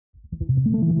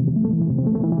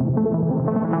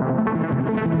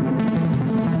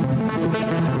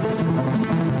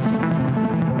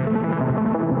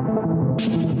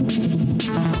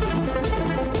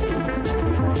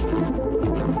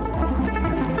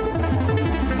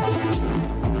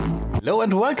Hello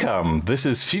and welcome. This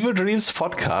is Fever Dreams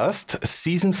Podcast,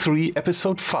 Season 3,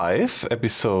 Episode 5,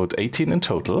 Episode 18 in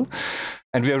total.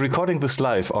 And we are recording this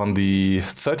live on the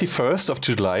 31st of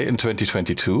July in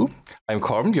 2022. I'm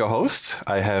Corbin, your host.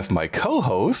 I have my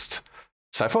co-host,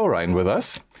 Xypher Orion, with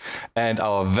us. And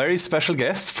our very special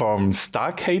guest from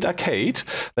Starcade Arcade,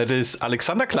 that is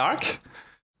Alexander Clark,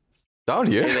 down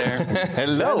here. Hey there.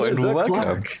 Hello and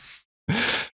welcome.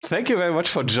 Thank you very much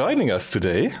for joining us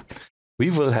today. We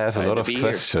will have a lot of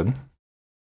questions.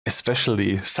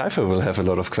 Especially Xypher will have a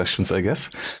lot of questions, I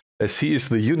guess, as he is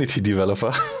the Unity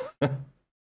developer.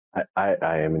 I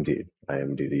am indeed. I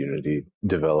am indeed a Unity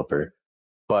developer.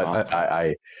 But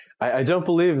I don't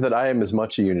believe that I am as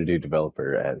much a Unity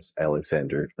developer as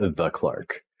Alexander the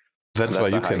Clark. That's why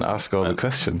you can ask all the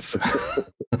questions.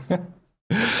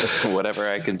 Whatever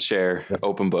I can share,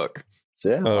 open book. So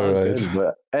yeah, all right.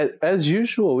 Good. But as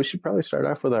usual, we should probably start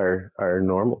off with our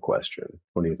normal question.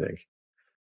 What do you think?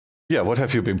 Yeah, what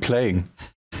have you been playing?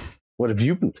 What have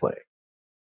you been playing?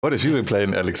 What have you been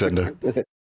playing, Alexander?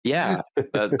 Yeah,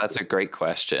 that's a great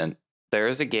question. There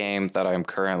is a game that I'm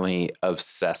currently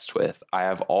obsessed with. I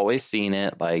have always seen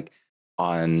it like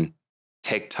on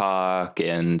TikTok,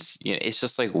 and it's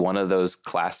just like one of those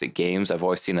classic games I've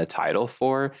always seen the title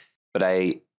for, but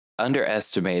I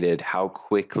underestimated how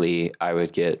quickly I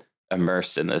would get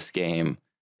immersed in this game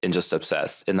and just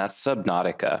obsessed. And that's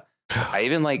Subnautica. I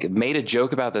even made a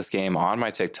joke about this game on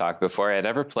my TikTok before I had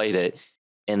ever played it.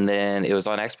 And then it was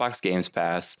on Xbox Games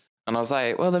Pass. And I was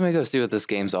like, well, let me go see what this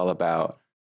game's all about.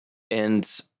 And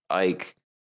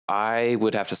I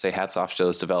would have to say hats off to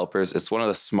those developers. It's one of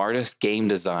the smartest game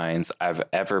designs I've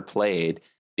ever played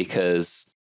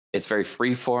because it's very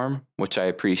freeform, which I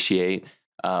appreciate.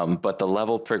 But the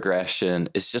level progression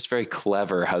is just very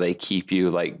clever how they keep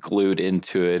you glued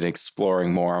into it and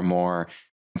exploring more and more.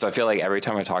 So I feel like every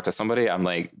time I talk to somebody, I'm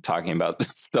talking about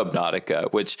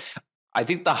Subnautica, which I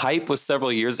think the hype was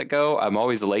several years ago. I'm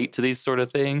always late to these sort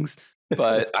of things,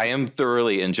 but I am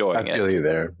thoroughly enjoying it. I feel you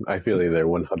there.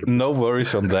 100%. No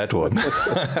worries on that one.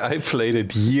 I played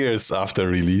it years after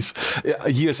release.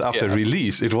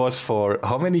 Release. It was for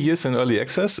how many years in early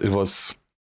access? It was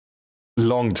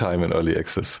long time in early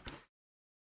access.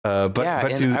 I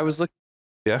was looking.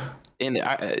 Yeah.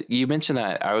 And you mentioned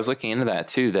that. I was looking into that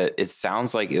too, that it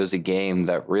sounds like it was a game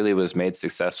that really was made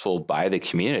successful by the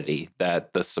community,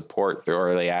 that the support through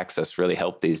early access really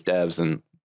helped these devs. And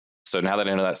so now that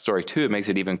I know that story too, it makes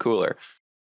it even cooler.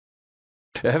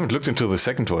 I haven't looked into the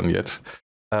second one yet.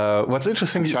 What's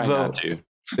interesting though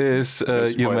is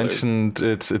you mentioned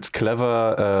it's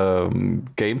clever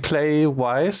gameplay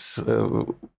wise.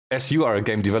 As you are a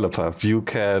game developer, you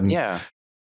can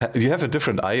you have a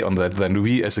different eye on that than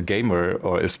we as a gamer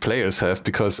or as players have,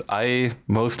 because I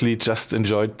mostly just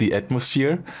enjoyed the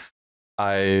atmosphere.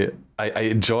 I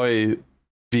enjoy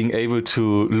being able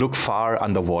to look far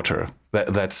underwater.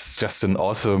 That's just an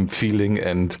awesome feeling.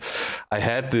 And I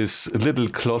had this little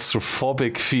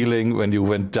claustrophobic feeling when you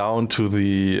went down to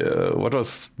the what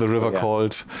was the river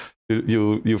called?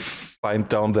 You find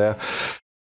down there.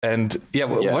 And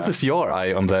what is your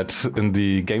eye on that in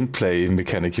the gameplay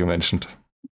mechanic you mentioned?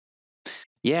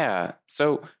 Yeah,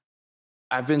 so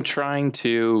I've been trying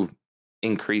to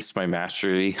increase my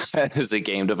mastery as a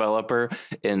game developer.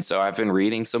 And so I've been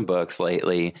reading some books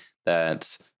lately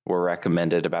that were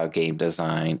recommended about game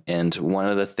design. And one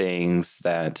of the things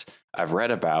that I've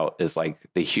read about is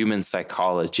the human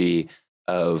psychology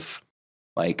of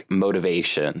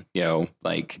motivation,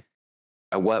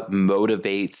 what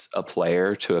motivates a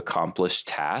player to accomplish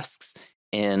tasks.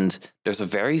 And there's a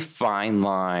very fine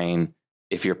line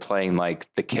if you're playing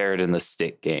the carrot and the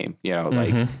stick game,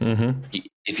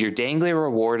 if you're dangling a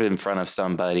reward in front of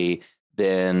somebody,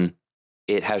 then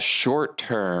it has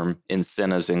short-term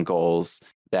incentives and goals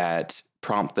that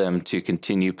prompt them to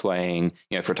continue playing.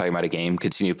 If we're talking about a game,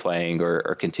 continue playing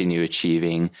or continue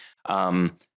achieving.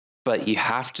 But you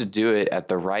have to do it at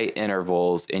the right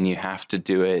intervals, and you have to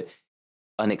do it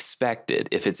unexpected.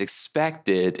 If it's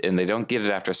expected and they don't get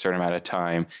it after a certain amount of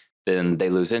time, then they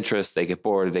lose interest, they get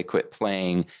bored, they quit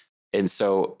playing. And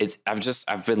so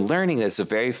I've been learning that it's a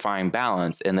very fine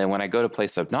balance. And then when I go to play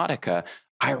Subnautica,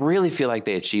 I really feel like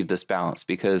they achieve this balance,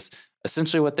 because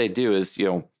essentially what they do is,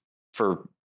 for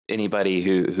anybody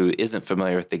who isn't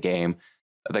familiar with the game,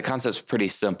 the concept's pretty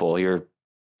simple. Your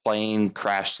plane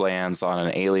crash lands on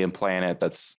an alien planet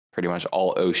that's pretty much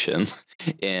all ocean,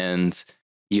 and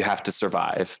you have to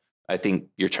survive. I think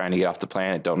you're trying to get off the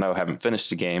planet. Don't know, haven't finished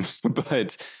the game,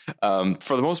 but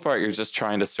for the most part, you're just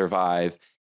trying to survive.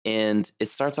 And it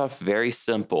starts off very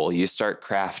simple. You start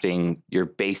crafting your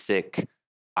basic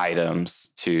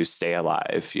items to stay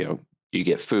alive, you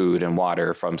get food and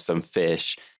water from some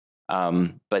fish.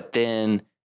 But then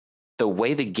the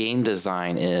way the game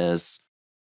design is,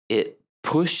 it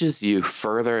pushes you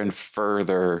further and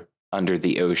further under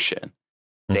the ocean.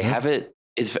 They have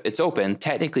it's open.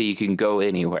 Technically, you can go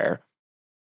anywhere.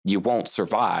 You won't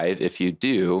survive if you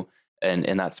do.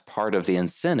 And that's part of the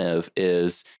incentive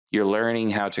is you're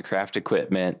learning how to craft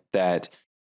equipment that,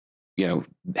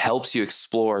 helps you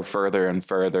explore further and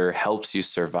further, helps you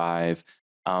survive.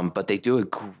 But they do a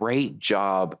great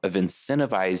job of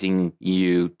incentivizing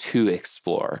you to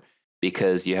explore,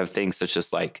 because you have things such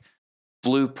as like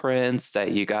blueprints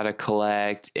that you got to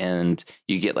collect, and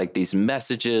you get like these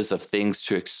messages of things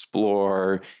to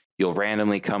explore. You'll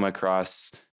randomly come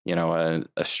across, a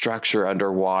structure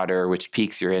underwater, which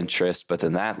piques your interest, but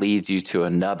then that leads you to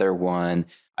another one.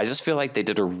 I just feel like they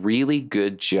did a really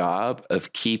good job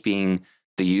of keeping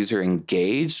the user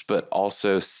engaged, but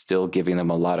also still giving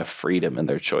them a lot of freedom in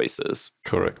their choices.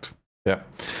 Correct. Yeah,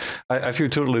 I feel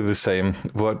totally the same.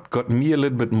 What got me a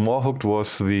little bit more hooked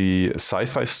was the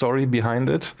sci-fi story behind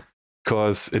it,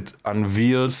 because it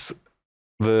unveils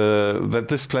that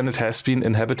this planet has been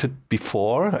inhabited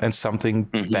before and something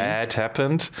bad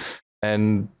happened,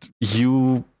 and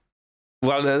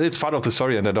it's part of the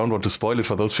story, and I don't want to spoil it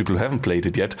for those people who haven't played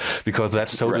it yet, because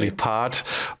that's totally part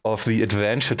of the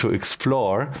adventure to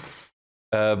explore.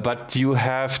 But you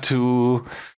have to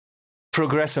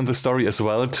progress in the story as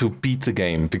well to beat the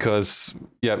game, because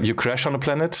you crash on a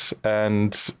planet,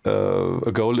 and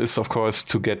a goal is, of course,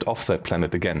 to get off that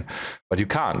planet again, but you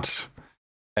can't.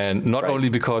 And not only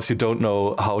because you don't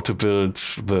know how to build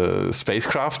the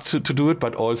spacecraft to do it,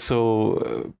 but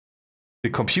also the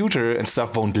computer and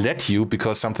stuff won't let you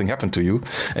because something happened to you,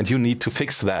 and you need to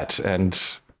fix that. And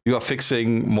you are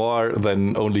fixing more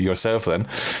than only yourself then.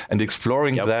 And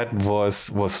exploring that was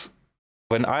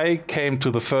when I came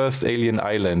to the first alien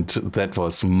island, that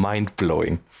was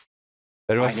mind-blowing.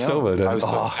 It was so well done. I was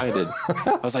so excited.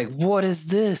 I was like, what is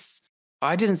this?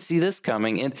 I didn't see this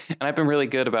coming. And I've been really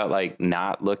good about like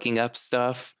not looking up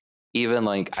stuff. Even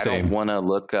like I don't want to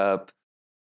look up.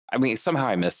 I mean, somehow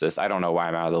I miss this. I don't know why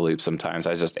I'm out of the loop sometimes.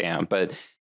 I just am. But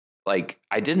like,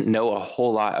 I didn't know a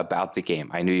whole lot about the game.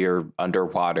 I knew you're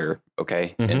underwater,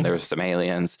 okay? And there's some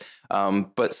aliens.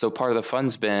 But so part of the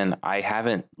fun's been, I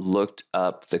haven't looked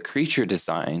up the creature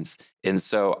designs. And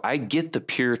so I get the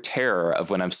pure terror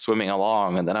of when I'm swimming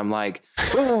along, and then I'm like,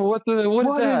 oh, what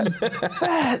is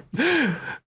that?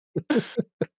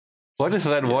 What is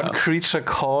that one creature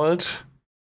called?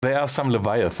 There are some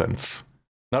leviathans.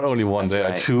 Not only one,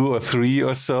 there are 2 or 3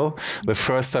 or so. The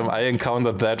first time I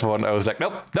encountered that one, I was like,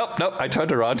 nope. I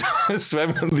turned around, swam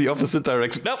in the opposite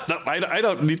direction. Nope, I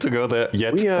don't need to go there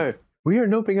yet. We are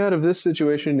noping out of this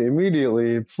situation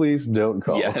immediately. Please don't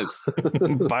call. Yes.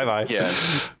 Bye-bye.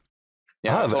 Yes.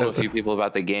 Yeah, I told a few people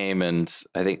about the game, and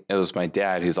I think it was my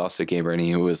dad, who's also a gamer, and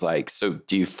he was like, so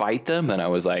do you fight them? And I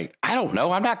was like, I don't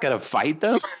know. I'm not going to fight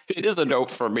them. It is a no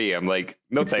for me. I'm like,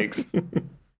 no thanks.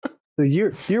 So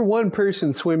you're one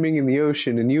person swimming in the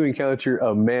ocean, and you encounter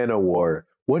a man-o-war.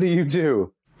 What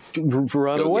do?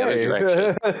 Run away.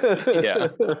 Yeah.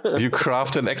 You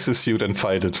craft an exosuit and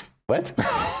fight it. What?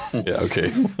 Yeah, okay.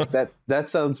 That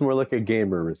sounds more like a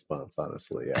gamer response,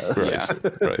 honestly. Yeah.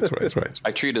 Right.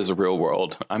 I treat it as a real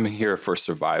world. I'm here for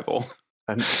survival.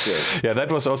 Yeah,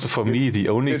 that was also for me the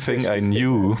only thing I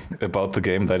knew about the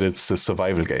game, that it's a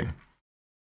survival game.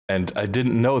 And I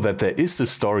didn't know that there is a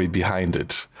story behind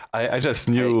it. I just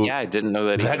knew. I didn't know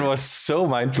that. That was so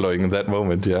mind blowing in that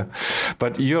moment. Yeah,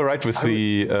 but you're right with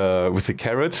the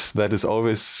carrot. That is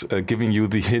always giving you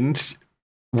the hint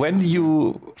when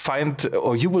you find,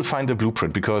 or you will find a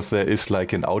blueprint, because there is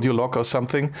like an audio log or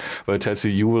something where it tells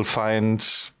you will find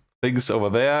things over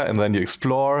there, and then you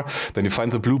explore. Then you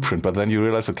find the blueprint, but then you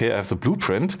realize, okay, I have the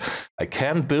blueprint. I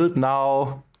can build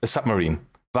now a submarine.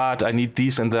 But I need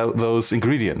these and those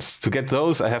ingredients. To get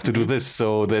those, I have to do this.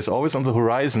 So there's always on the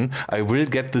horizon, I will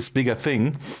get this bigger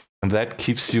thing. And that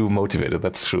keeps you motivated.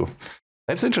 That's true.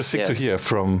 That's interesting to hear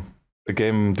from a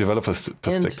game developer's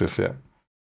perspective.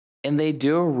 And they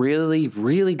do a really,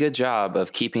 really good job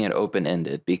of keeping it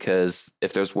open-ended, because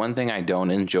if there's one thing I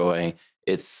don't enjoy,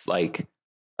 it's like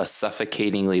a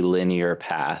suffocatingly linear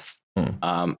path.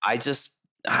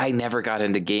 I never got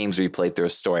into games where you play through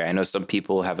a story. I know some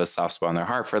people have a soft spot in their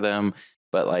heart for them,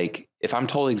 but like if I'm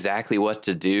told exactly what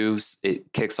to do,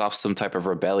 it kicks off some type of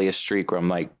rebellious streak where I'm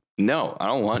like, no, I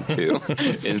don't want to.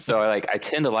 And so I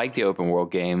tend to like the open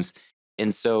world games.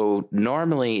 And so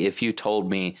normally if you told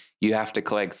me you have to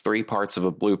collect 3 parts of a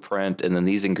blueprint and then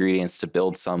these ingredients to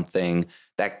build something,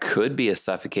 that could be a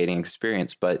suffocating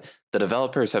experience. But the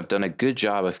developers have done a good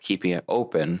job of keeping it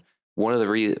open, one of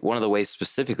the ways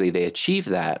specifically they achieved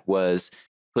that was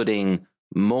putting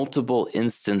multiple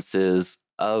instances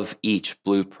of each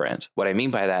blueprint. What I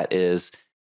mean by that is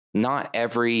not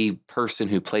every person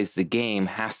who plays the game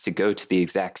has to go to the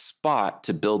exact spot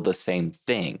to build the same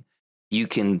thing. You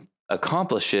can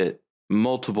accomplish it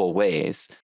multiple ways.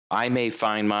 I may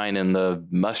find mine in the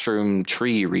mushroom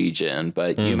tree region,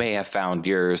 but you may have found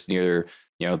yours near,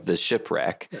 the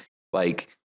shipwreck. Like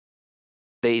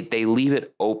they leave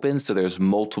it open so there's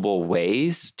multiple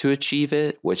ways to achieve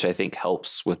it, which I think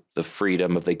helps with the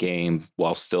freedom of the game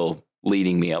while still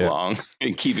leading me along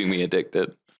and keeping me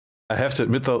addicted. I have to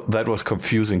admit, though, that was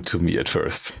confusing to me at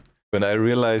first. When I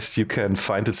realized you can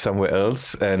find it somewhere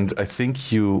else, and I think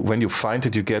when you find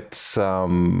it, you get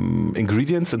some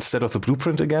ingredients instead of the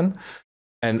blueprint again.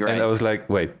 And I was like,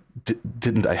 wait,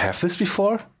 didn't I have this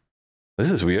before?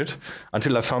 This is weird.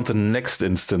 Until I found the next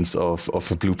instance of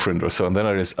a blueprint or so. And then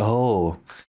I realized, oh,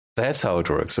 that's how it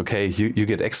works. Okay, you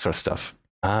get extra stuff.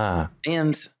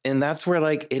 And that's where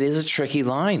like it is a tricky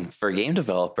line for game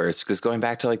developers, because going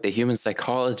back to like the human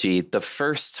psychology, the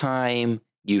first time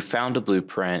you found a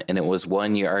blueprint and it was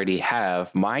one you already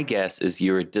have, my guess is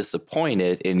you were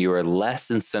disappointed and you were less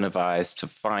incentivized to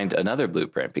find another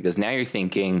blueprint, because now you're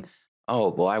thinking, oh,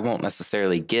 well, I won't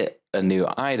necessarily get a new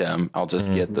item. I'll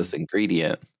just get this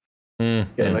ingredient. Yeah,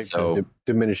 like so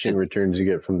diminishing returns you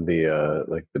get from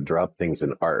the the drop things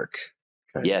in Arc.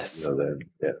 Yes.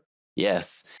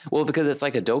 Yes. Well, because it's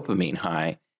like a dopamine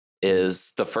high.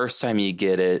 Is the first time you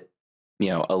get it,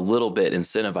 a little bit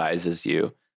incentivizes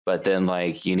you, but then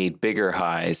like you need bigger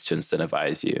highs to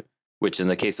incentivize you, which in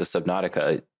the case of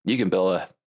Subnautica, you can build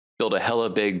a hella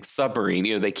big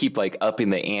submarine. They keep like upping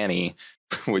the ante,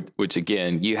 which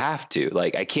again, you have to.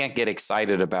 Like, I can't get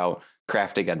excited about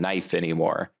crafting a knife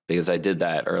anymore because I did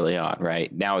that early on,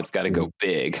 right? Now it's got to go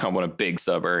big. I want a big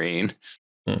submarine.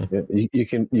 Yeah, you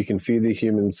can feed the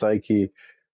human psyche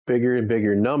bigger and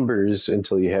bigger numbers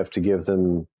until you have to give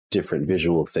them different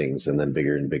visual things, and then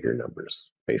bigger and bigger numbers,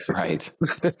 basically.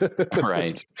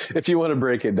 Right. If you want to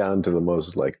break it down to the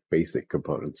most like basic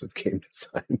components of game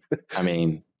design. I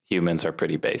mean, humans are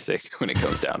pretty basic when it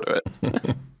comes down to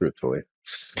it. Truthfully.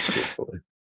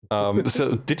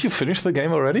 So did you finish the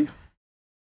game already?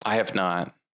 I have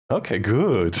not. Okay,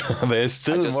 good. There's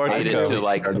still more to go. To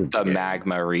like the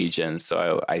magma region,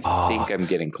 so I think I'm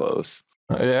getting close.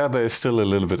 Yeah, there's still a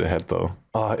little bit ahead though.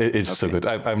 Oh, it's so good.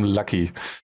 I'm lucky.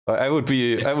 I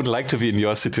would like to be in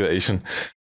your situation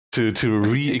to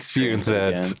re-experience that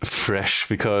again. Fresh,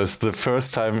 because the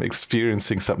first time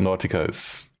experiencing Subnautica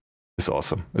is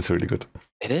awesome. It's really good.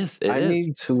 It is. I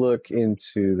need to look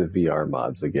into the VR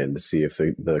mods again to see if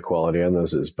the quality on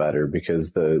those is better,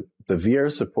 because the VR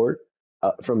support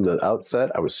from the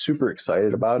outset, I was super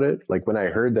excited about it. Like when I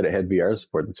heard that it had VR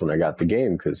support, that's when I got the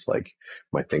game, because like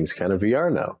my thing's kind of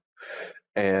VR now.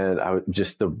 And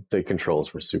the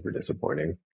controls were super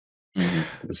disappointing.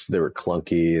 They were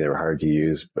clunky, they were hard to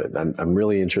use, but I'm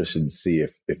really interested to see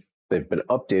if they've been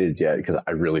updated yet, because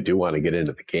I really do want to get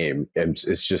into the game. And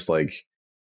it's just like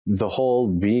the whole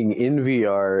being in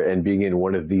VR and being in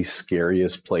one of the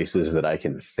scariest places that I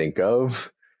can think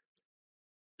of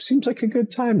seems like a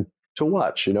good time to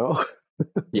watch,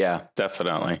 Yeah,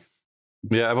 definitely.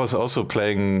 Yeah, I was also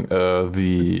playing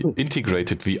the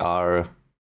integrated VR.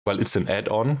 Well, it's an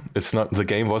add-on. It's not, the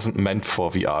game wasn't meant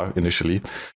for VR initially.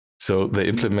 So they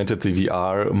implemented the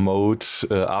VR mode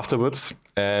afterwards,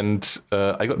 and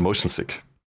I got motion sick.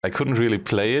 I couldn't really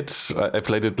play it. I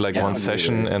played it like one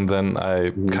session, and then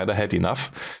I kind of had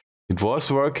enough. It was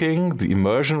working. The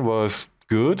immersion was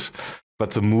good,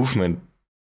 but the movement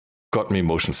got me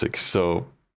motion sick. So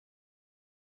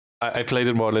I played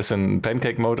it more or less in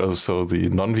pancake mode, also the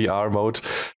non-VR mode.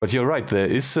 But you're right, there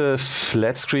is a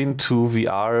flat screen to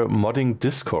VR modding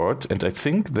Discord, and I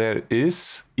think there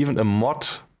is even a mod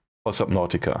for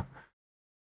Subnautica.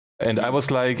 And I was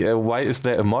like, why is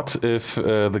there a mod if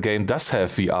the game does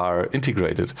have VR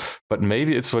integrated? But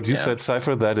maybe it's what you said,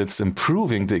 Xypher, that it's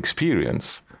improving the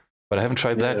experience. But I haven't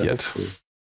tried that yet.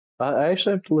 I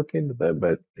actually have to look into that,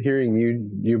 but hearing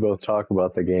you both talk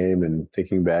about the game and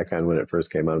thinking back on when it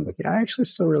first came out, I'm like, yeah, I actually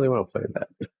still really want to play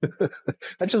that.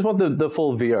 I just want the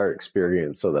full VR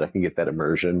experience so that I can get that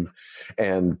immersion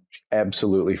and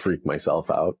absolutely freak myself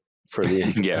out for the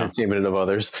entertainment of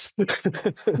others.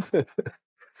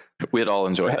 We'd all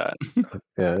enjoy that.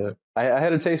 Yeah, I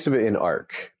had a taste of it in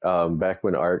Arc, back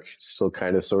when Arc still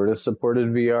kind of sort of supported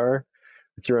VR.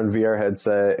 Threw on VR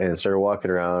headset and started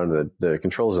walking around. The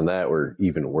controls in that were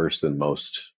even worse than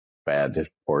most bad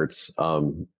ports.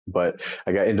 But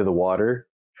I got into the water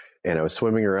and I was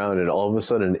swimming around, and all of a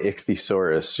sudden, an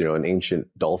ichthyosaurus, an ancient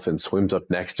dolphin, swims up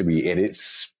next to me, and it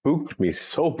spooked me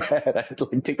so bad. I had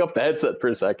to take off the headset for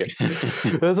a second.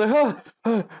 I was like,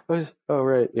 oh,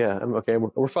 right, yeah, I'm okay.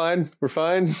 We're fine. We're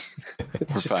fine.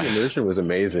 The immersion was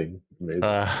amazing.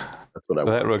 That's what I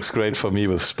that works great for me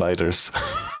with spiders.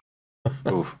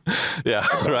 Oof. Yeah,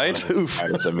 right.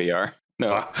 Spiders in VR.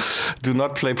 No, do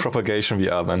not play propagation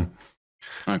VR, then.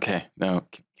 Okay, no,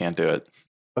 can't do it.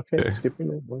 Okay. Skipping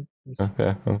that one.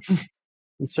 Okay.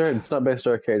 It's all right. It's not by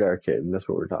Starcade Arcade, and that's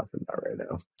what we're talking about right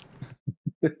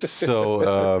now.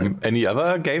 So, any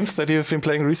other games that you've been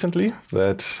playing recently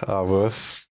that are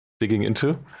worth digging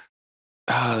into?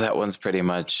 Oh, that one's pretty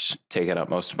much taken up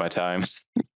most of my time.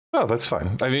 Oh, that's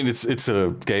fine. I mean, it's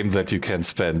a game that you can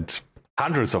spend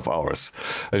hundreds of hours.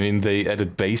 I mean, they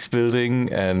added base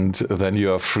building, and then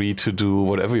you are free to do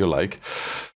whatever you like.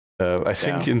 I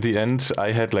think in the end,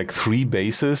 I had like 3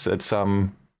 bases at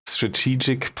some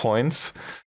strategic points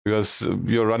because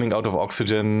you're running out of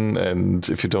oxygen. And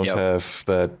if you don't have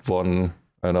that one,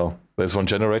 I don't know, there's one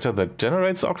generator that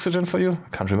generates oxygen for you. I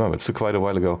can't remember. It's quite a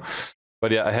while ago.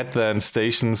 But yeah, I had then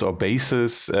stations or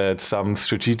bases at some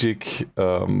strategic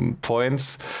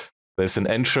points. There's an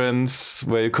entrance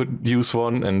where you could use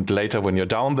one. And later when you're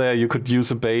down there, you could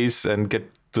use a base and get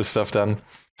the stuff done.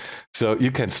 So you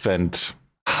can spend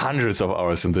hundreds of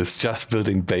hours in this, just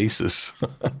building bases.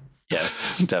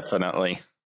 Yes, definitely.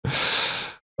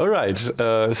 All right,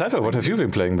 Xypher, what have you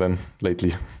been playing then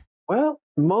lately? Well,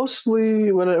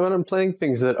 mostly when I'm playing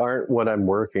things that aren't what I'm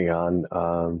working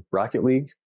on, Rocket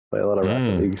League. Play a lot of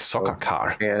Rocket League, soccer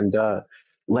car, and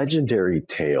Legendary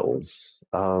Tales.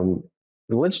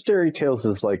 Legendary Tales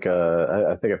is like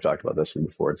I think I've talked about this one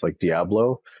before. It's like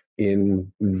Diablo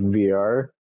in VR.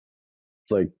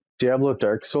 It's like Diablo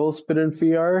Dark Souls, but in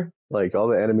VR. Like all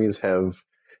the enemies have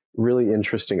really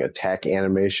interesting attack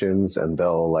animations, and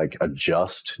they'll like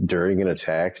adjust during an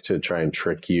attack to try and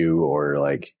trick you or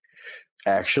like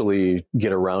actually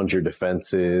get around your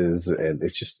defenses. And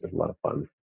it's just a lot of fun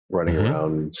running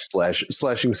around,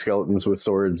 slashing skeletons with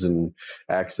swords and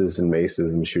axes and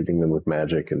maces and shooting them with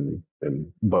magic and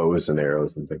bows and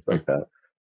arrows and things like that.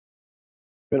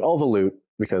 And all the loot,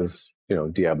 because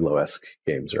Diablo-esque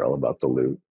games are all about the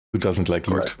loot. Who doesn't like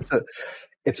loot?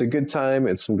 It's a good time.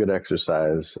 It's some good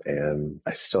exercise, and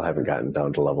I still haven't gotten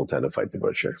down to level 10 to fight the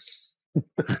Butcher.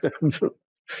 A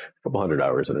couple hundred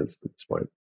hours in it at this point.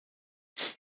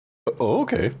 Oh,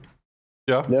 okay.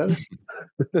 Yeah.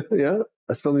 Yeah.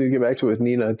 I still need to get back to it with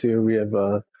Nina too. We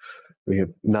have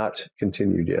not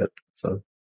continued yet. So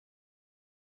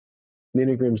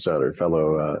Nina Grimstad,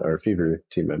 fellow our FeVR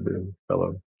team member,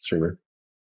 fellow streamer.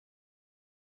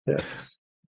 Yeah.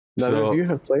 None of you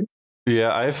have played?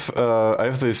 Yeah, I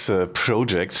have this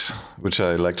project which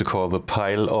I like to call the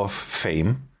Pile of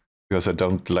Fame, because I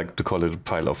don't like to call it a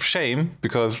pile of shame,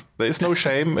 because there is no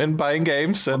shame in buying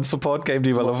games and support game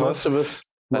developers. Most of us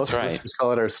just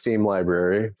call it our Steam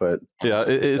library, but yeah,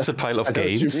 it's a pile of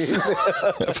games,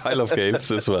 a pile of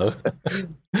games as well.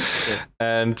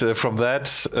 And from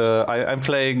that, I'm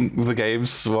playing the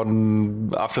games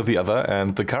one after the other.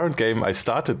 And the current game I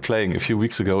started playing a few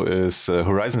weeks ago is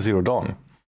Horizon Zero Dawn.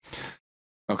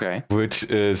 Okay. Which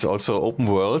is also open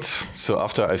world. So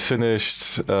after I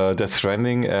finished Death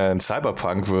Stranding and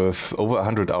Cyberpunk with over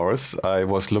 100 hours, I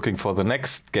was looking for the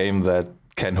next game that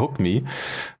can hook me.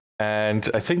 And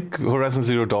I think Horizon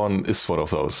Zero Dawn is one of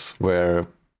those, where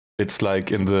it's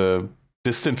like in the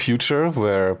distant future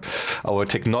where our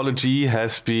technology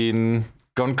has been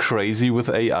gone crazy with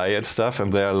AI and stuff,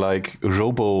 and they're like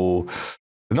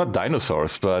not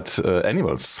dinosaurs, but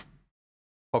animals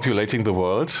populating the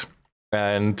world.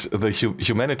 And the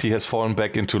humanity has fallen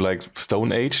back into like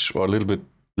Stone Age, or a little bit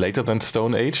later than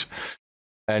Stone Age.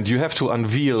 And you have to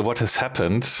unveil what has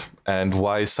happened and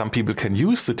why some people can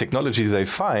use the technology they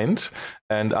find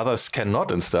and others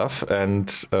cannot and stuff. And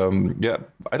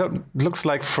looks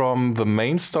like from the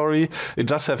main story, it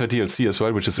does have a DLC as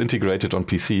well, which is integrated on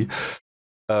PC.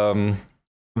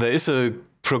 There is a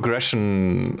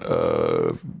progression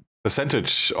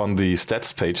percentage on the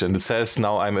stats page, and it says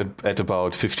now I'm at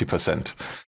about 50%.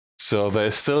 So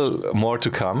there's still more to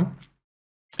come.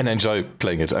 And I enjoy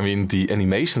playing it. I mean, the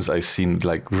animations I've seen,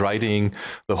 like riding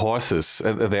the horses,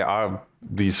 there are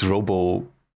these robo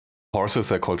horses,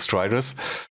 they're called striders.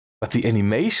 But the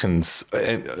animations,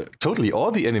 totally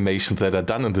all the animations that are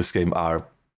done in this game are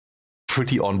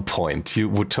pretty on point. You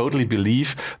would totally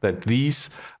believe that these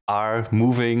are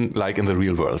moving like in the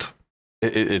real world.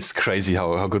 It's crazy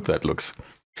how good that looks.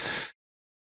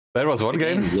 That was one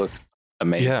game. Looks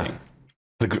amazing. Yeah.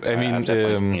 I've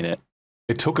definitely seen it.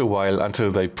 it took a while until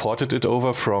they ported it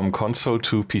over from console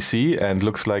to PC, and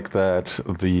looks like that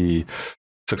the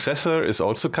successor is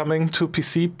also coming to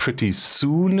PC pretty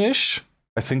soonish.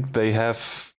 I think they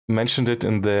have mentioned it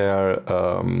in their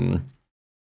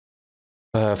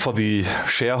for the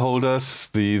shareholders,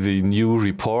 the new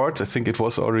report. I think it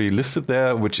was already listed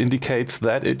there, which indicates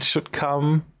that it should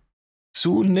come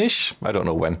soonish. I don't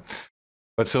know when.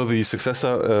 But so the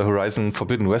successor, Horizon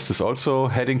Forbidden West, is also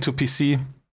heading to PC.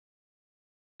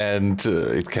 And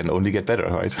it can only get better,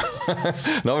 right?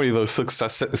 Normally those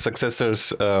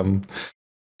successors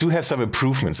do have some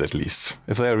improvements, at least.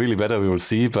 If they are really better, we will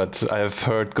see. But I have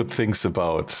heard good things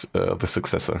about the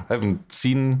successor. I haven't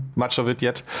seen much of it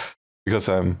yet, because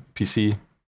I'm PC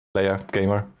player,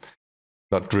 gamer,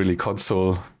 not really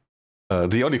console.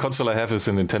 The only console I have is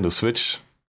a Nintendo Switch,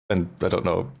 and I don't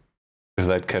know if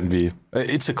that can be...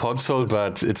 It's a console,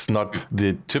 but it's not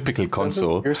the typical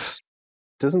console.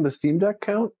 Doesn't the Steam Deck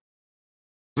count?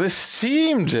 The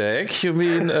Steam Deck? You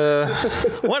mean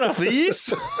one of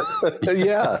these?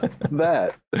 Yeah,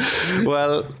 that.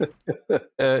 Well,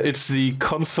 it's the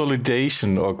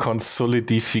consolidation or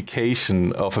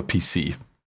consolidification of a PC.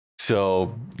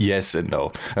 So, yes and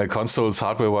no. Consoles,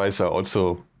 hardware-wise, are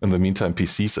also, in the meantime,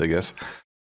 PCs, I guess.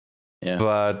 Yeah.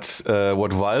 But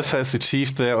what Valve has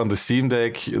achieved there on the Steam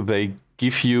Deck, they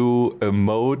give you a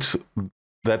mode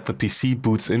that the PC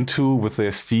boots into with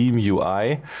their Steam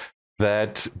UI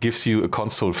that gives you a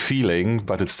console feeling,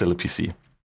 but it's still a PC.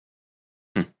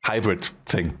 Hybrid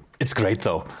thing. It's great,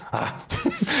 though.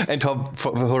 And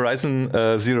Horizon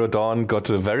Zero Dawn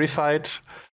got a verified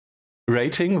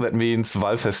rating. That means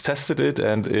Valve has tested it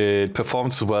and it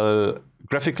performs well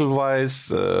graphical wise.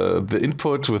 The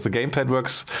input with the gamepad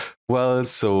works well,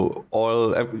 so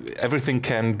everything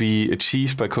can be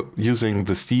achieved by using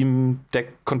the Steam Deck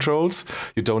controls.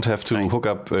 You don't have to hook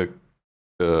up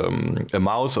a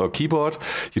mouse or keyboard.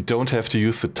 You don't have to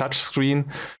use the touch screen.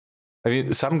 I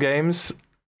mean, some games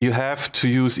you have to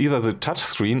use either the touch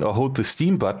screen or hold the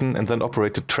Steam button and then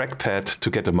operate the trackpad to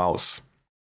get a mouse.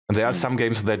 And there are some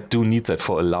games that do need that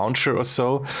for a launcher or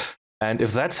so. And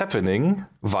if that's happening,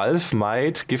 Valve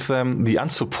might give them the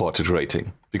unsupported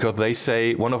rating, because they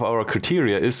say one of our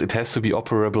criteria is it has to be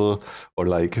operable or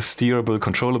like steerable,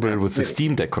 controllable with the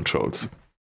Steam Deck controls.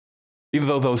 Even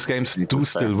though those games do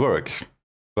still work.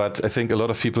 But I think a lot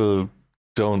of people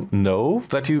don't know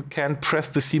that you can press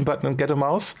the Steam button and get a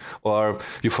mouse, or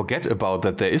you forget about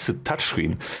that there is a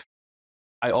touchscreen.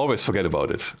 I always forget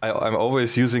about it. I'm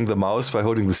always using the mouse by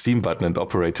holding the Steam button and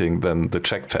operating then the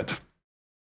trackpad.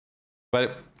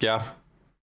 But yeah,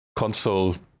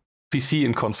 console, PC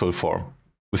in console form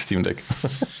with Steam Deck.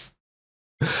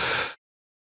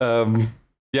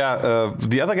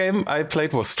 The other game I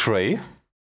played was Stray,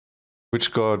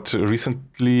 which got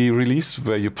recently released,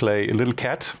 where you play a little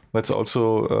cat that's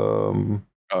also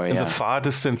in the far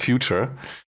distant future.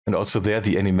 And also there,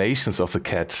 the animations of the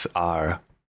cat are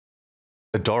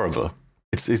adorable.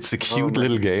 It's a cute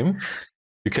little game.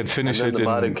 You can finish it in... the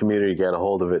modding community got a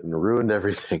hold of it and ruined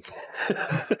everything.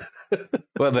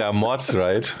 Well, there are mods,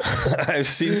 right? I've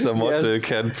seen some mods where you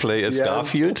can play as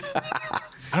Garfield.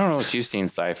 I don't know what you've seen,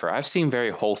 Xypher. I've seen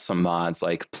very wholesome mods,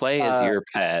 like play as your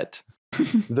pet.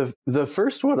 The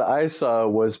first one I saw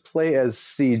was play as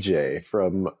CJ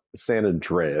from San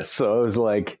Andreas. So it was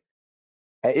like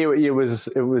it was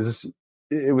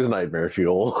nightmare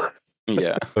fuel.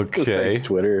 Yeah. Okay. Thanks,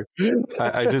 Twitter.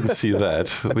 I didn't see that.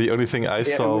 The only thing I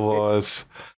saw was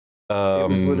it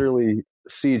was literally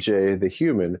CJ the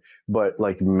human, but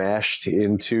like mashed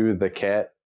into the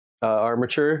cat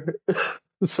armature.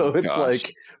 So it's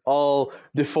like all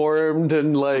deformed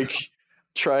and like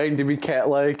trying to be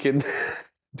cat-like and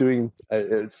doing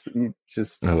it's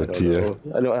just I don't know.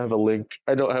 I don't have a link.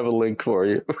 I don't have a link for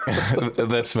you.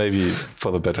 That's maybe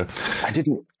for the better. I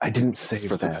didn't save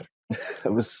for that.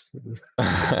 That was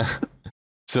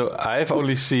So I've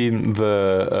only seen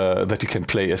the that you can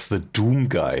play as the Doom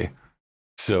guy.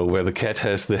 So where the cat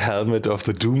has the helmet of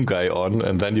the Doom guy on,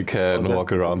 and then you can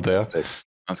walk around there.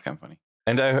 That's kind of funny.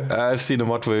 And I've seen a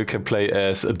mod where you can play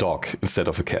as a dog instead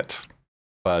of a cat,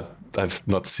 but I've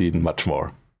not seen much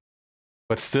more.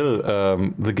 But still,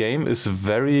 the game is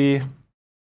very.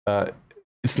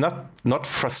 It's not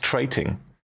frustrating,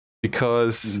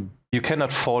 because you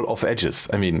cannot fall off edges.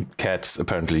 I mean, cats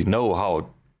apparently know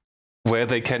where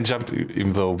they can jump,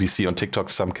 even though we see on TikTok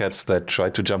some cats that try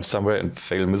to jump somewhere and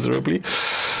fail miserably.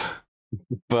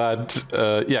 But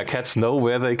cats know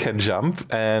where they can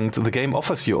jump, and the game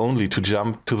offers you only to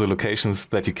jump to the locations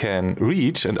that you can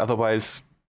reach, and otherwise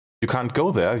You can't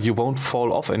go there. You won't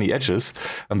fall off any edges.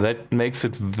 And that makes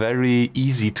it very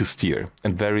easy to steer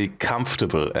and very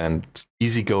comfortable and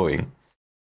easygoing.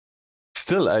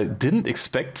 Still, I didn't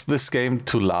expect this game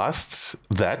to last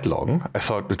that long. I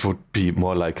thought it would be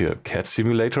more like a cat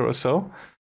simulator or so.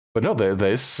 But no,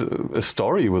 there's a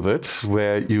story with it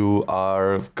where you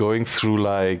are going through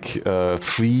like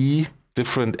 3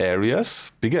 different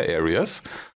areas, bigger areas,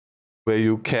 where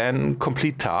you can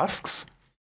complete tasks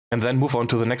and then move on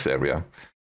to the next area.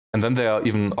 And then there are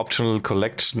even optional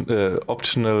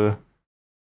collectives,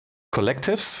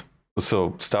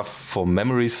 so stuff for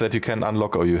memories that you can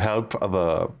unlock, or you help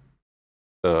other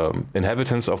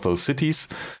inhabitants of those cities.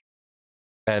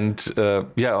 And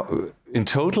yeah, in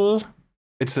total,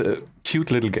 it's a cute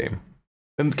little game.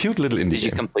 A cute little indie game. Did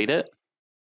you complete it?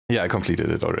 Yeah, I completed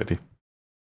it already.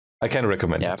 I can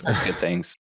recommend it. Yeah, I've heard good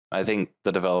things. I think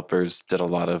the developers did a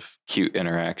lot of cute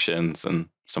interactions and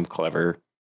some clever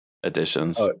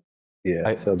additions. Oh,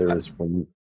 yeah, so there was one.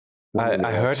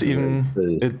 I heard even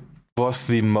it was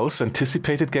the most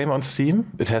anticipated game on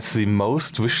Steam. It has the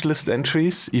most wishlist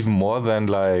entries, even more than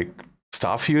like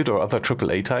Starfield or other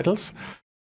AAA titles.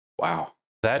 Wow.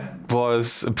 That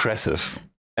was impressive.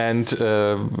 And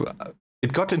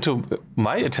it got into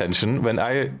my attention when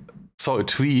I saw a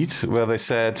tweet where they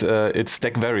said it's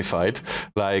deck verified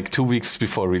like 2 weeks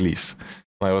before release.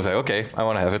 I was like, okay, I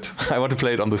want to have it. I want to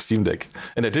play it on the Steam Deck.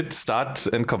 And I did start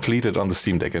and complete it on the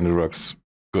Steam Deck, and it works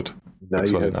good. Now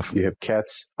you have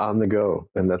cats on the go,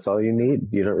 and that's all you need.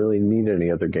 You don't really need any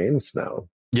other games now.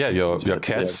 Yeah, your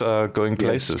cats are going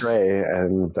places. Stray,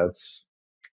 and that's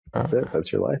it.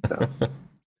 That's your life now.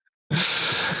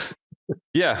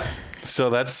 Yeah, so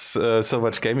that's so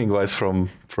much gaming-wise from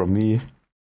me.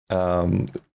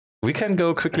 We can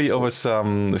go quickly over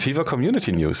some FeVR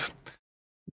community news.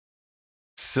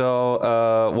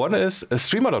 So one is a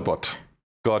streamer.bot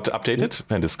got updated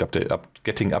and is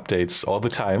getting updates all the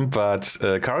time, but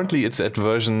currently it's at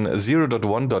version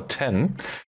 0.1.10.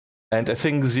 And I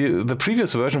think the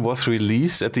previous version was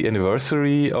released at the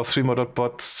anniversary of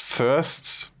streamer.bot's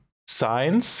first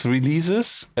Science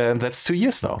releases, and that's 2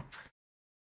 years now.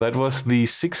 That was the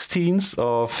 16th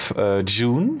of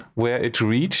June, where it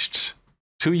reached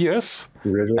 2 years.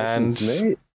 And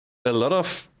Nate. A lot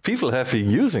of people have been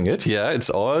using it. Yeah, it's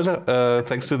all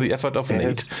thanks to the effort of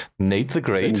Nate the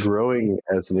Great. It's growing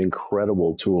as an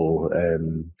incredible tool,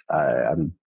 and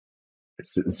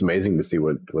it's amazing to see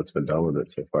what's been done with it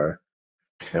so far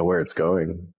and where it's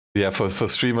going. Yeah, for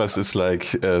streamers, it's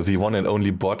like the one and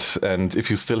only bot. And if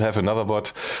you still have another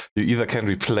bot, you either can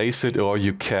replace it or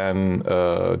you can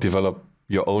develop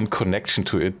your own connection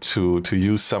to it to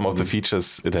use some of the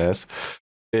features it has.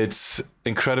 It's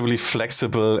incredibly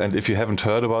flexible. And if you haven't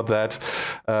heard about that,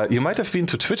 you might have been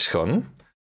to TwitchCon,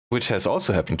 which has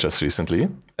also happened just recently.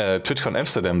 TwitchCon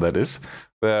Amsterdam, that is,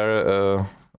 where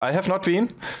I have not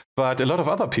been, but a lot of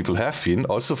other people have been,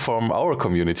 also from our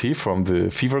community, from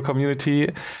the FeVR community.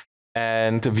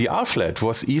 And VRFlat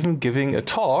was even giving a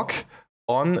talk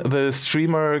on the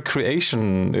streamer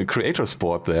creators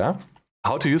board there,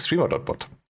 how to use streamer.bot.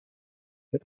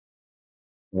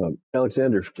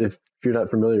 Alexander, if you're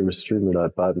not familiar with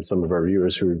streamer.bot, and some of our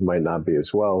viewers who might not be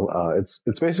as well,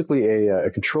 it's basically a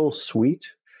control suite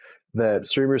that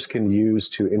streamers can use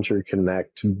to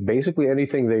interconnect basically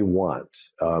anything they want.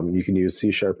 You can use C#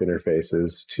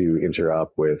 interfaces to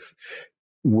interop with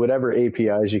whatever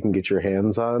APIs you can get your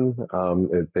hands on.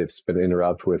 It's been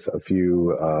interop with a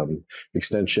few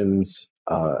extensions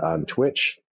on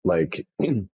Twitch, like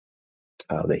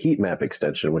the heat map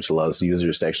extension, which allows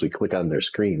users to actually click on their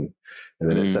screen,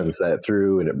 and then it sends that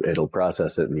through, and it'll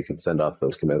process it, and you can send off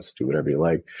those commands to do whatever you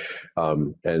like.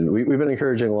 And we've been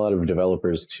encouraging a lot of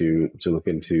developers to look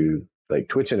into like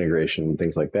Twitch integration and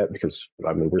things like that, because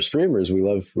I mean, we're streamers. We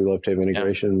love to have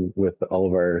integration with all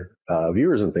of our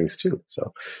viewers and things too.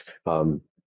 So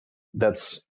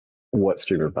that's what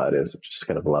StreamerBot is. It just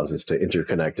kind of allows us to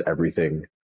interconnect everything,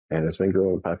 and it's been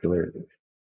growing in popularity.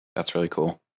 That's really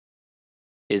cool.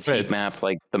 Is Heatmap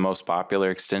like the most popular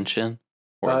extension?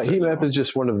 Heatmap is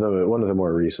just one of the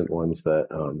more recent ones that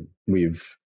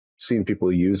we've seen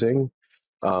people using.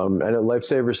 And at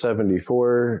Lifesaver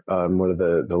 74, one of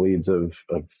the leads of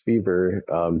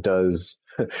FeVR, does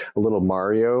a little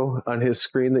Mario on his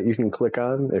screen that you can click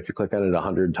on. If you click on it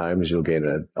 100 times, you'll gain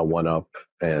a 1-up,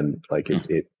 and like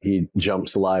he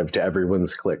jumps live to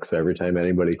everyone's click. So every time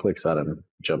anybody clicks on him,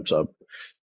 it jumps up.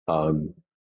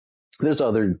 There's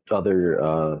other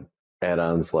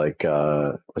add-ons like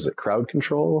was it Crowd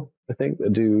Control, I think,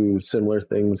 that do similar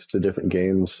things to different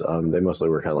games. They mostly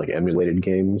work on like emulated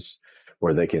games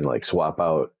where they can like swap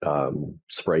out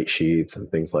sprite sheets and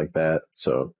things like that.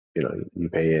 So you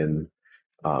pay in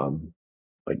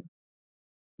like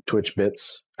Twitch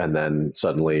bits, and then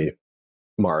suddenly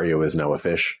Mario is now a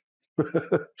fish.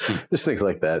 Just things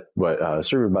like that. But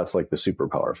StreamerBot's like the super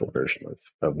powerful version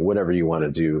of whatever you want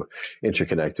to do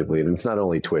interconnectedly. And it's not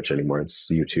only Twitch anymore, it's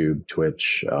YouTube,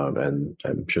 Twitch, and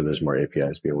I'm sure there's more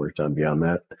APIs being worked on beyond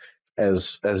that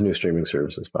as new streaming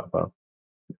services pop up.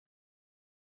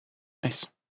 Nice.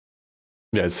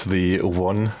 Yeah, it's the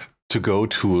one to-go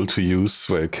tool to use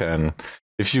where you can,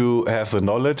 if you have the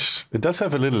knowledge, it does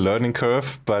have a little learning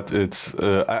curve, but it's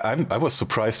I was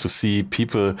surprised to see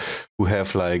people who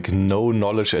have like no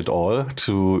knowledge at all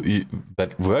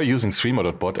that were using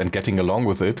Streamer.bot and getting along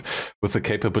with it, with the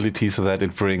capabilities that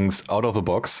it brings out of the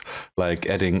box, like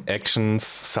adding actions,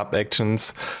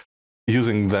 sub-actions,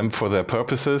 using them for their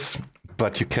purposes.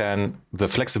 But you can, the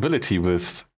flexibility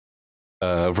with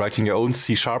writing your own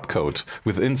C# code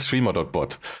within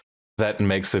Streamer.bot, that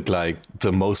makes it like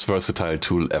the most versatile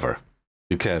tool ever.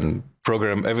 You can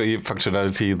program every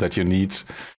functionality that you need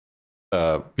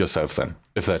yourself then.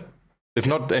 If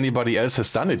not anybody else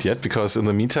has done it yet, because in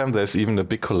the meantime, there's even a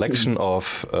big collection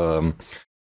of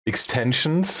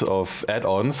extensions of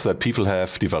add-ons that people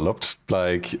have developed,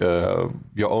 like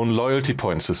your own loyalty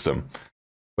point system,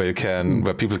 where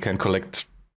people can collect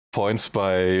points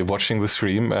by watching the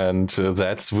stream, and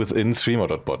that's within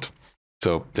Streamer.bot.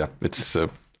 So yeah, it's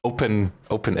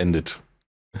open-ended.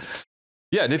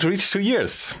 Yeah, it reached 2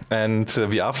 years, and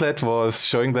VRFlat was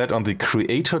showing that on the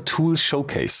Creator Tool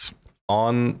Showcase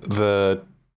on the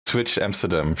Twitch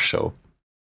Amsterdam show.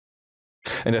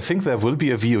 And I think there will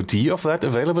be a VOD of that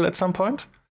available at some point.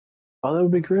 Oh, that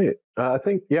would be great. I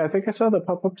think I saw that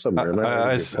pop up somewhere. If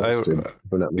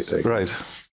I'm not mistaken. Right.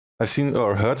 I've seen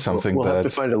or heard something. We'll have to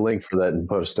find a link for that and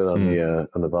post it on the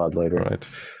VOD later. Right.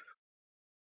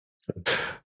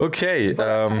 Okay.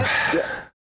 Yeah.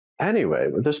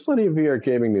 Anyway, there's plenty of VR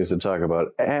gaming news to talk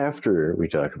about after we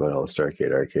talk about all the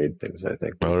Starcade arcade things, I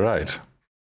think. All right.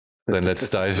 Then let's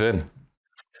dive in.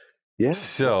 Yeah.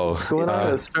 So what's going on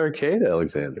at Starcade,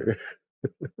 Alexander?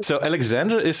 So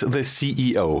Alexander is the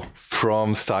CEO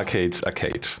from Starcade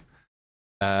Arcade.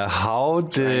 How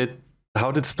did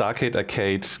Starcade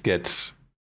Arcade get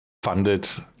funded,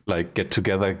 like get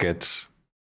together, get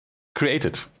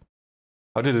created?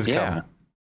 How did it come?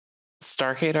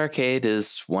 Starcade Arcade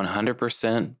is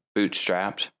 100%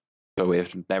 bootstrapped. So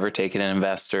we've never taken an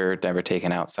investor, never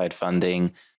taken outside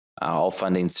funding. All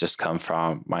fundings just come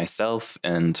from myself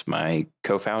and my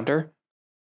co-founder.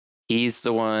 He's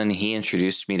the one, he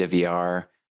introduced me to VR.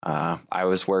 I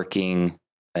was working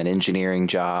an engineering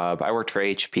job. I worked for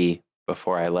HP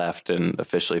before I left and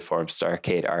officially formed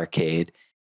Starcade Arcade.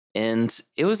 And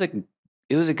it was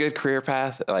a good career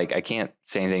path. Like, I can't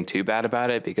say anything too bad about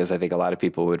it because I think a lot of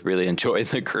people would really enjoy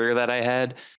the career that I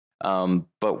had.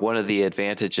 But one of the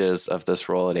advantages of this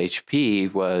role at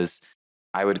HP was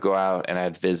I would go out and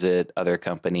I'd visit other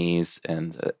companies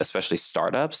and especially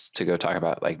startups to go talk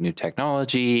about like new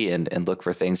technology and look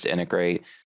for things to integrate.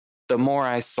 The more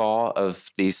I saw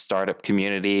of these startup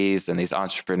communities and these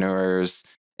entrepreneurs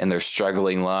and their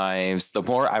struggling lives, the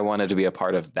more I wanted to be a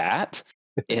part of that.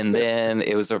 And then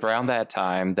it was around that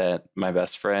time that my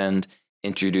best friend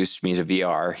introduced me to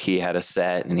VR. He had a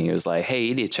set and he was like, hey,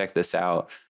 you need to check this out.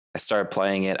 I started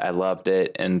playing it. I loved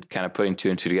it. And kind of putting two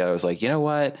and two together, I was like, you know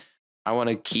what? I want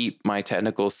to keep my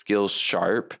technical skills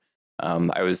sharp.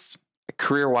 I was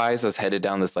career-wise, I was headed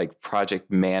down this like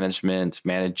project management,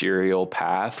 managerial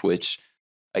path, which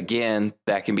again,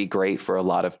 that can be great for a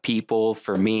lot of people.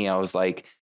 For me, I was like,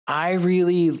 I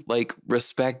really like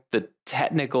respect the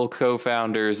technical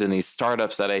co-founders in these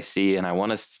startups that I see, and I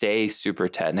want to stay super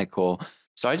technical.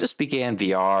 So I just began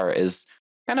VR as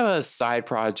kind of a side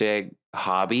project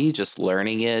hobby, just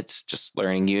learning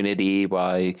Unity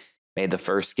while I made the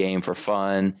first game for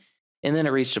fun. And then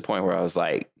it reached a point where I was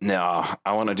like, no,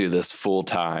 I want to do this full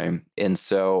time. And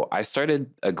so I started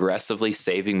aggressively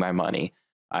saving my money.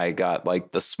 I got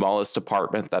like the smallest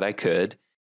apartment that I could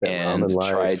and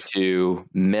tried to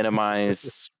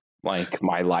minimize like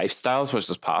my lifestyle as much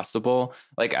as possible.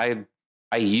 Like I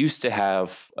used to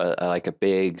have like a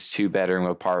big 2-bedroom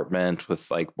apartment with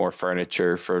like more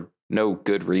furniture for no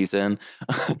good reason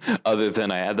other than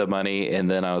I had the money.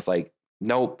 And then I was like,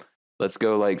 nope, let's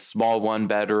go like small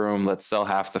 1-bedroom. Let's sell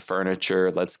half the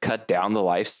furniture. Let's cut down the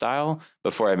lifestyle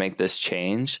before I make this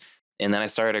change. And then I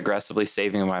started aggressively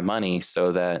saving my money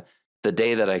so that the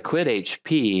day that I quit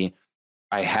HP,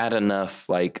 I had enough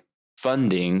like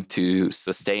funding to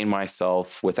sustain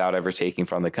myself without ever taking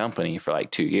from the company for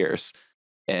like 2 years.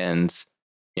 And,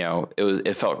 you know,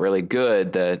 it felt really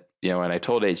good that, you know, when I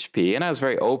told HP, and I was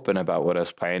very open about what I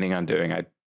was planning on doing, I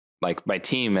like my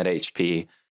team at HP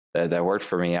that worked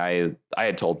for me, I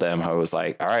had told them, I was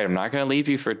like, all right, I'm not going to leave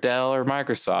you for Dell or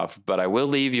Microsoft, but I will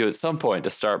leave you at some point to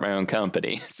start my own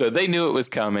company. So they knew it was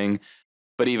coming.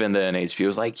 But even then, HP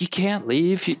was like, you can't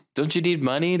leave. Don't you need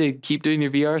money to keep doing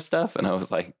your VR stuff? And I was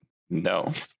like,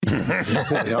 no.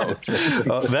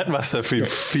 Oh, that must have been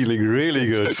feeling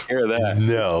really good. Took care of that.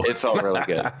 No. It felt really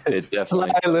good. It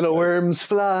definitely. Fly, little worms,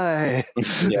 fly.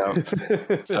 Yeah.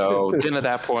 So then at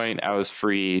that point, I was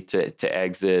free to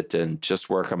exit and just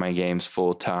work on my games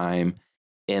full time.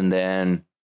 And then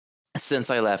since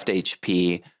I left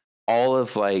HP, all of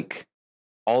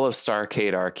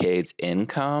Starcade Arcade's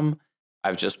income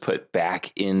I've just put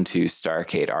back into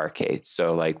Starcade Arcade.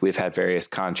 So like we've had various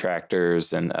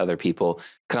contractors and other people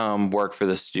come work for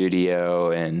the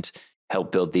studio and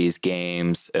help build these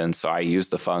games. And so I use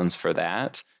the funds for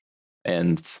that.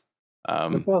 And that's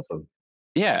awesome.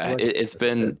 Yeah, it's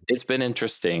been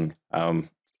interesting.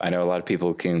 I know a lot of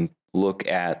people can look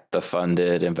at the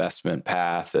funded investment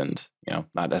path and,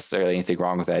 not necessarily anything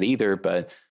wrong with that either, but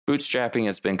bootstrapping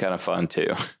has been kind of fun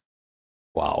too.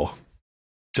 Wow.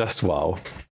 Just wow.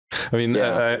 I mean,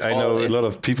 I know a lot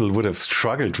of people would have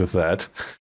struggled with that,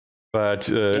 but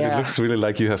it looks really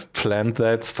like you have planned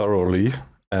that thoroughly,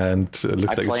 and it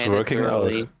looks like it's working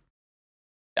out.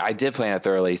 I did plan it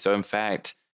thoroughly. So in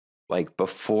fact, like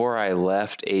before I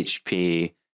left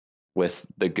HP with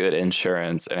the good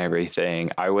insurance and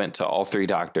everything, I went to all 3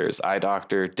 doctors, eye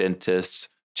doctor, dentist,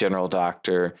 general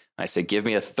doctor. I said, give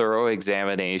me a thorough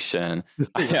examination.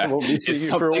 If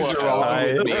something's wrong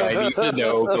with me, I need to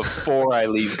know before I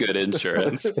leave good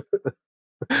insurance.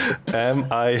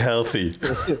 Am I healthy?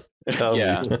 Tell me.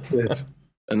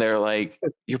 And they're like,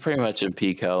 you're pretty much in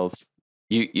peak health.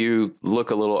 You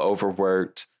look a little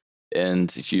overworked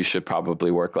and you should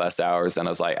probably work less hours. And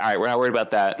I was like, all right, we're not worried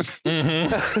about that.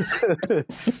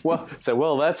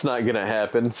 Well, that's not going to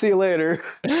happen. See you later.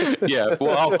 Yeah,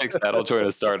 well, I'll fix that. I'll join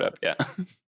a startup. Yeah.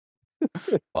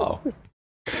 Wow.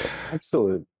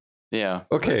 Excellent. Yeah.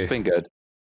 Okay. It's been good.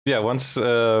 Yeah. Once,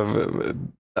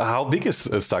 how big is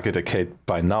Starcade Arcade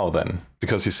by now then?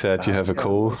 Because you said you have a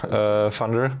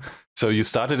co-funder. So you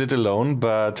started it alone,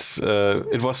 but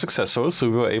it was successful. So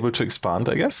we were able to expand,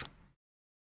 I guess.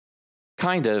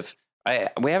 Kind of.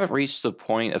 We haven't reached the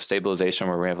point of stabilization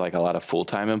where we have like a lot of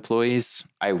full-time employees.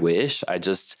 I wish. I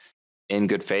just, in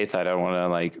good faith, I don't want to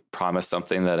like promise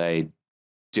something that I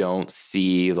don't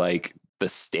see like the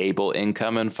stable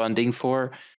income and funding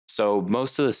for. So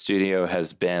most of the studio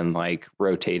has been like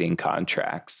rotating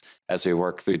contracts as we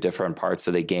work through different parts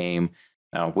of the game.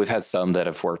 We've had some that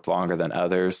have worked longer than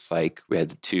others. Like we had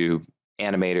the 2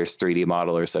 animators, 3D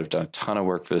modelers that have done a ton of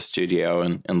work for the studio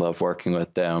and love working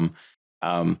with them.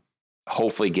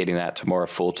 Hopefully getting that to more a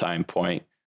full-time point.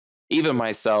 Even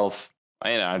myself,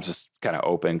 I'm just kind of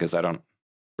open because I don't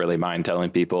really mind telling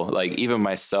people, like even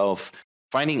myself,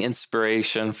 finding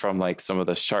inspiration from like some of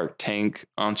the Shark Tank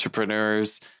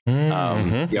entrepreneurs.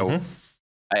 I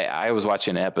was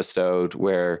watching an episode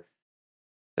where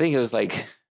I think it was like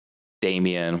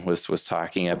Damien was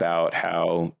talking about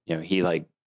how, he like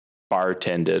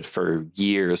bartended for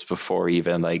years before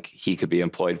even like he could be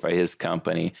employed by his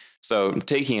company. So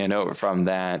taking a note from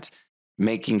that,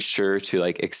 making sure to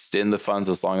like extend the funds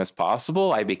as long as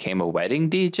possible. I became a wedding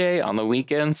DJ on the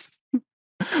weekends,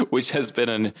 which has been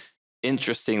an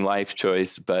interesting life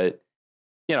choice, but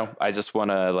I just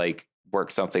want to like work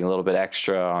something a little bit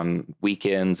extra on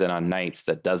weekends and on nights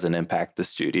that doesn't impact the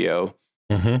studio.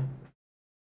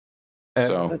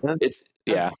 So it's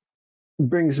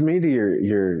brings me to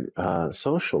your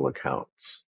social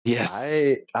accounts. Yes,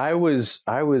 I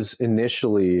was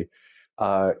initially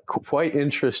quite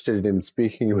interested in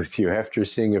speaking with you after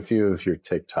seeing a few of your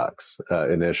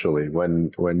TikToks initially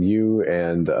when you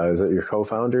and is it your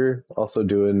co-founder also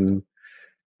doing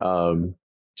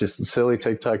just silly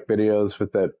TikTok videos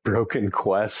with that broken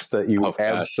Quest that you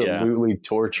absolutely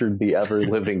tortured the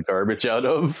ever-living garbage out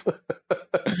of.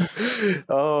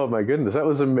 Oh my goodness, that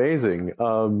was amazing.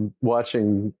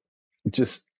 Watching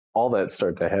just all that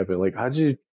start to happen. Like, how'd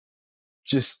you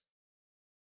just...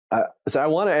 so I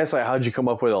want to ask, like, how'd you come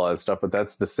up with all that stuff? But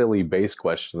that's the silly base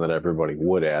question that everybody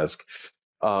would ask.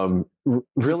 Really,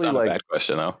 it's not a bad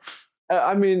question though.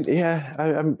 I mean, yeah,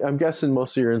 I'm guessing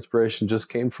most of your inspiration just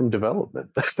came from development.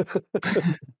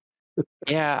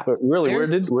 Yeah, but really,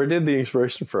 where did the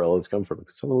inspiration for all this come from?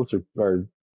 Because some of those are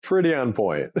pretty on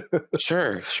point.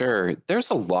 Sure. There's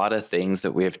a lot of things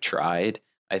that we have tried.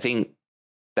 I think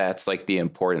that's like the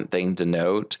important thing to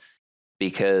note,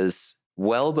 because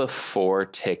well before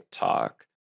TikTok,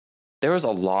 there was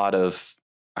a lot of,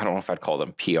 I don't know if I'd call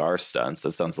them PR stunts.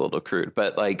 That sounds a little crude,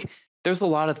 but like there's a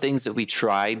lot of things that we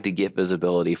tried to get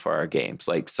visibility for our games,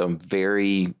 like some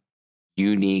very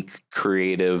unique,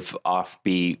 creative,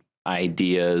 offbeat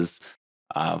ideas.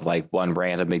 Like one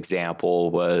random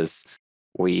example was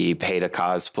we paid a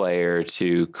cosplayer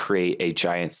to create a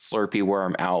giant Slurpee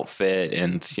worm outfit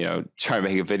and, try to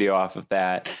make a video off of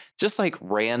that. Just like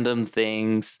random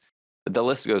things. The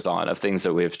list goes on of things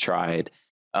that we've tried.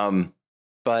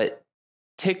 But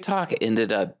TikTok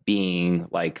ended up being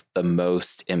like the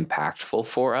most impactful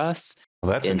for us.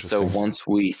 Well, that's and so interesting. once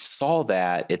we saw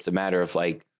that, it's a matter of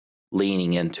like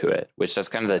leaning into it, which that's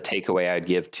kind of the takeaway I'd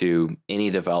give to any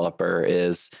developer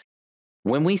is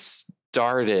when we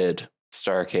started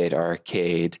Starcade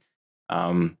Arcade,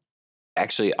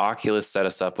 actually Oculus set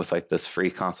us up with like this free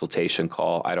consultation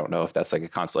call. I don't know if that's like a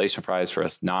consolation prize for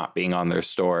us not being on their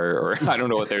store, or I don't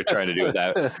know what they're trying to do with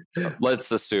that.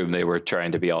 Let's assume they were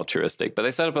trying to be altruistic, but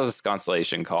they set up this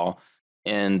consolation call,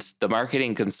 and the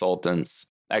marketing consultants,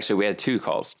 actually we had 2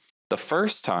 calls. The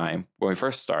first time when we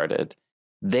first started,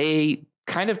 they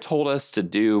kind of told us to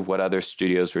do what other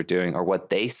studios were doing or what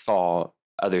they saw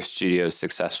other studios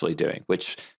successfully doing,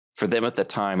 which for them at the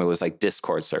time, it was like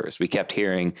Discord service. We kept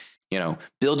hearing,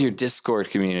 build your Discord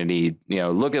community,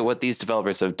 look at what these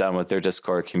developers have done with their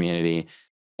Discord community.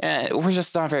 And we're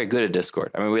just not very good at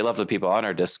Discord. I mean, we love the people on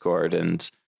our Discord and,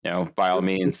 by all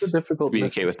means,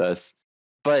 communicate with us.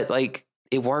 But like,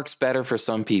 it works better for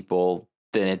some people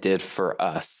than it did for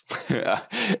us.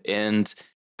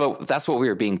 But that's what we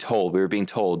were being told. We were being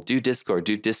told, do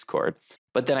Discord.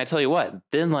 But then I tell you what,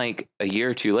 then like a year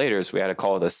or 2 later, we had a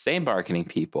call with the same marketing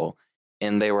people,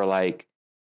 and they were like,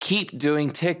 keep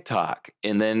doing TikTok.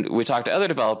 And then we talked to other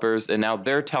developers, and now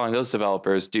they're telling those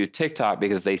developers do TikTok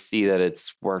because they see that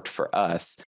it's worked for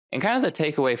us. And kind of the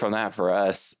takeaway from that for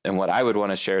us, and what I would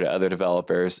want to share to other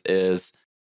developers is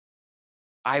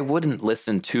I wouldn't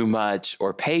listen too much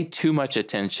or pay too much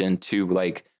attention to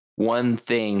like one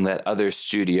thing that other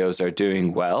studios are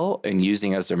doing well and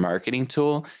using as their marketing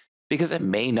tool, because it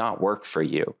may not work for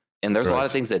you. And there's a lot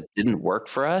of things that didn't work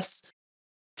for us.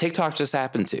 TikTok just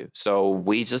happened to. So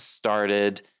we just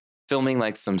started filming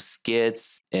like some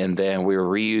skits, and then we were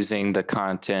reusing the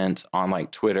content on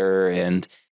like Twitter, and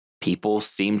people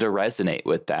seemed to resonate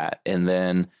with that. And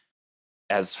then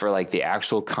as for like the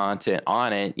actual content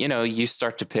on it, you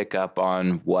start to pick up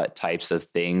on what types of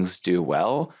things do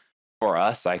well. For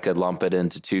us, I could lump it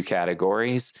into 2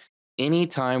 categories.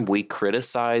 Anytime we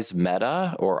criticize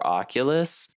Meta or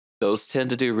Oculus, those tend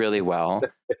to do really well.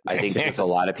 I think because a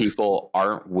lot of people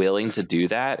aren't willing to do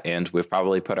that, and we've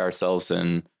probably put ourselves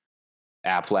in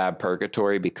App Lab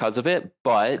purgatory because of it,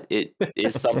 but it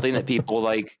is something that people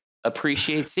like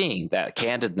appreciate seeing, that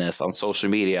candidness on social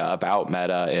media about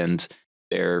Meta and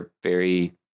their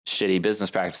very shitty business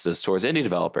practices towards indie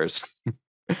developers.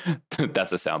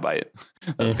 That's a soundbite.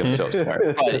 That's going to show us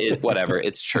part. But whatever,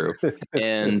 it's true.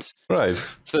 And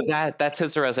so that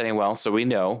tends to resonate well. So we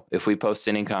know if we post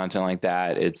any content like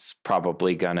that, it's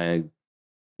probably going to,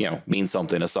 mean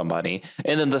something to somebody.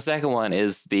 And then the second one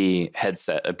is the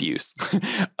headset abuse.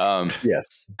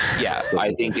 Yes. Yeah,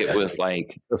 I think it was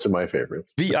like... Those are my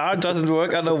favorites. VR doesn't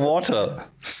work underwater.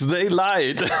 They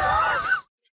lied.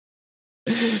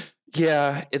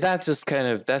 Yeah, that's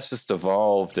just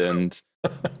evolved. And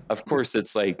of course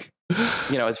it's like,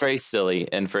 it's very silly.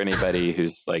 And for anybody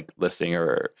who's like listening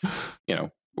or,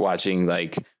 watching,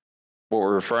 like what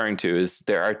we're referring to is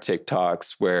there are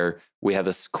TikToks where we have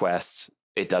this quest.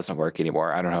 It doesn't work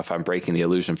anymore. I don't know if I'm breaking the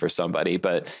illusion for somebody,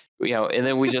 but, and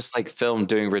then we just like film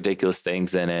doing ridiculous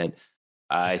things in it.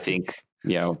 I think,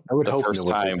 the first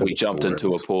time we jumped into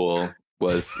a pool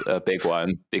was a big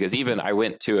one, because even I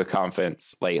went to a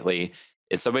conference lately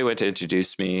and somebody went to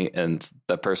introduce me, and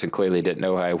the person clearly didn't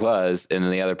know who I was. And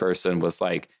then the other person was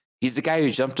like, he's the guy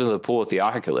who jumped into the pool with the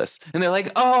Oculus. And they're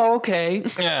like, oh, okay.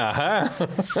 Yeah.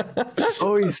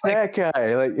 Oh, he's that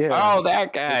guy. Like, yeah. Oh,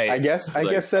 that guy. I guess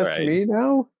that's me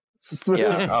now.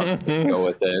 Yeah, I'll go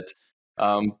with it.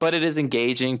 But it is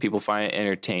engaging. People find it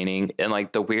entertaining. And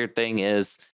like the weird thing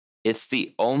is, it's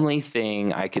the only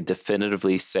thing I could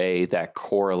definitively say that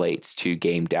correlates to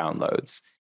game downloads.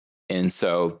 And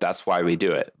so that's why we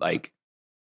do it. Like,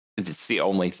 it's the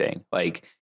only thing. Like,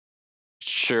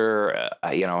 sure,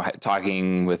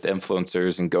 talking with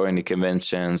influencers and going to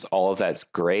conventions, all of that's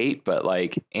great. But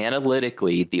like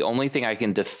analytically, the only thing I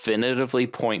can definitively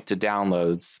point to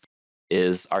downloads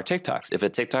is our TikToks. If a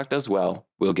TikTok does well,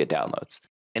 we'll get downloads.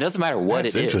 It doesn't matter what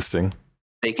That's it is. Interesting.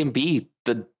 They can be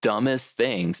the dumbest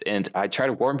things. And I try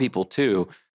to warn people too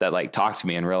that like talk to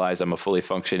me and realize I'm a fully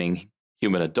functioning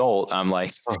human adult. I'm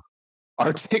like,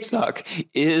 our TikTok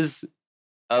is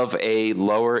of a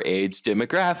lower age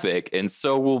demographic, and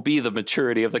so will be the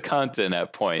maturity of the content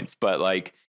at points. But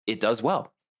like, it does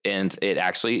well, and it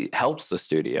actually helps the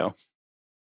studio.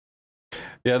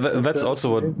 Yeah, that's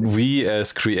also what we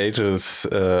as creators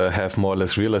have more or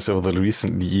less realized over the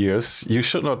recent years. You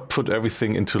should not put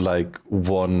everything into like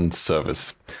one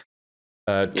service.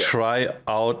 Yes. Try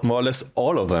out more or less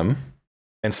all of them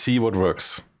and see what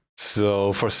works.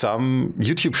 So for some,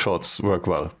 YouTube Shorts work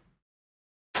well.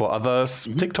 For others,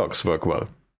 TikToks work well.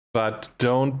 But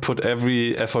don't put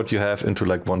every effort you have into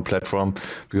like one platform,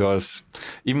 because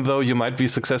even though you might be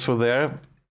successful there,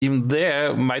 even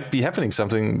there might be happening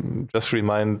something. Just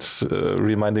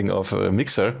reminding of a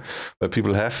Mixer, where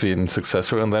people have been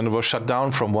successful and then it was shut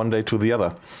down from one day to the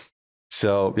other.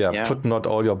 So yeah. Put not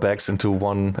all your eggs into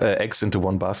one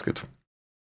basket.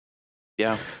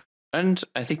 Yeah, and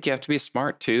I think you have to be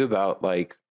smart too about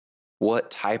like,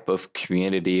 what type of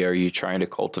community are you trying to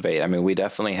cultivate? I mean, we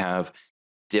definitely have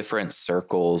different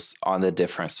circles on the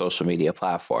different social media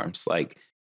platforms. Like,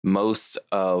 most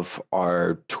of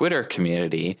our Twitter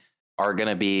community are going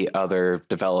to be other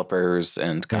developers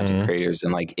and content creators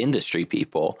and like industry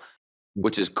people,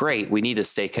 which is great. We need to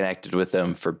stay connected with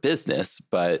them for business,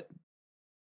 but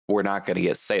we're not going to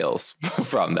get sales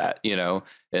from that, you know?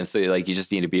 And so like, you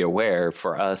just need to be aware,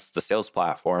 for us, the sales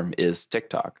platform is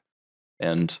TikTok.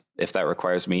 And if that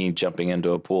requires me jumping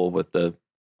into a pool with the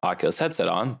Oculus headset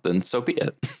on, then so be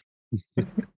it.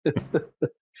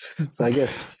 So I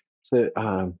guess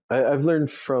I've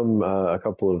learned from a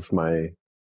couple of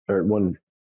one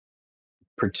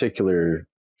particular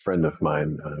friend of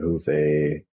mine who's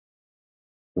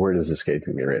word is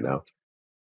escaping me right now.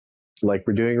 Like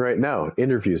we're doing right now,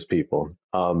 interviews people.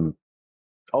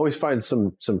 Always find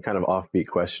some kind of offbeat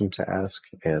question to ask,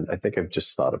 and I think I've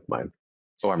just thought of mine.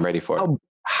 Oh, I'm ready for it.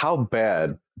 How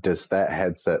bad does that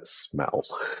headset smell?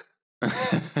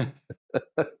 That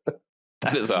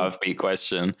is an offbeat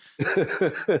question.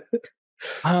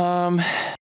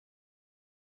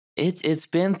 It's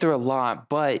been through a lot,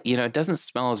 but you know, it doesn't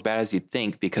smell as bad as you'd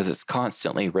think because it's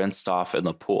constantly rinsed off in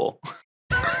the pool.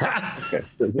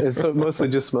 Okay. So it mostly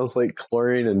just smells like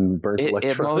chlorine and burnt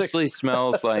electronics. It mostly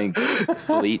smells like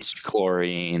bleached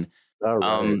chlorine. All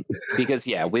right. Because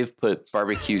we've put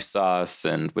barbecue sauce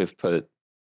and we've put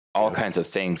all kinds of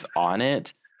things on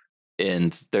it,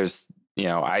 and there's, you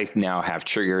know, I now have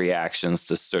trigger reactions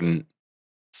to certain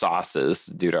sauces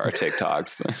due to our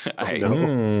TikToks. I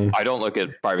don't look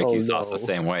at barbecue sauce the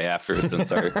same way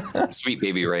since our Sweet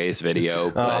Baby Ray's video.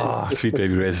 But Sweet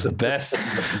Baby Ray's is the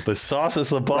best. The sauce is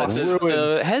the boss.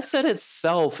 The headset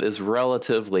itself is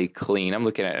relatively clean. I'm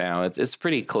looking at it now. It's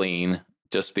pretty clean,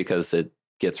 just because it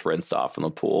gets rinsed off in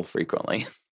the pool frequently.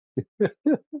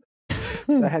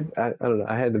 So I don't know.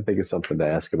 I had to think of something to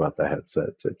ask about the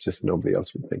headset that just nobody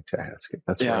else would think to ask it.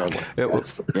 That's why I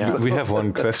want. We have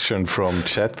one question from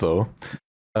chat though.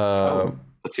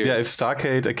 Let's hear it. If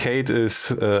Starcade Arcade is,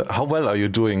 how well are you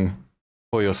doing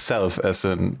for yourself as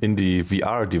an indie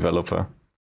VR developer?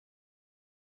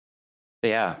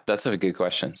 Yeah, that's a good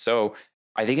question. So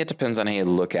I think it depends on how you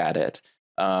look at it.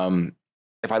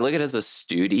 If I look at it as a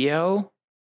studio,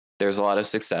 there's a lot of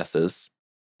successes.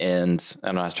 And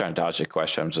I'm not trying to dodge a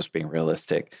question. I'm just being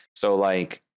realistic. So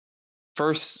like,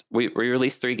 first, we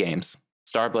released 3 games: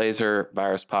 Star Blazer,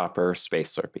 Virus Popper,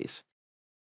 Space Slurpees.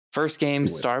 First game,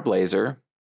 Star Blazer,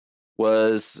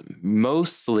 was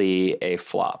mostly a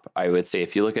flop. I would say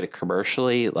if you look at it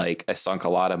commercially, like I sunk a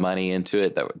lot of money into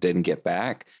it that didn't get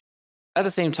back. At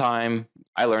the same time,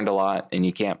 I learned a lot, and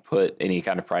you can't put any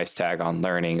kind of price tag on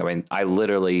learning. I mean, I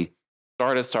literally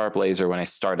started Star Blazer when I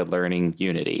started learning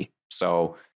Unity.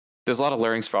 So there's a lot of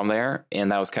learnings from there,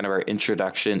 and that was kind of our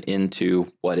introduction into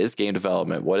what is game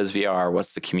development, what is VR,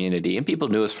 what's the community, and people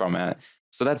knew us from it.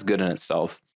 So that's good in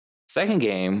itself. Second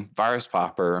game, Virus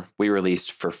Popper, we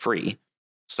released for free.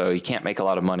 So you can't make a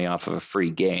lot of money off of a free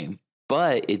game,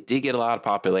 but it did get a lot of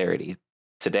popularity.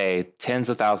 Today, tens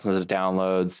of thousands of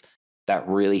downloads. That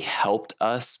really helped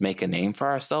us make a name for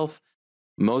ourselves.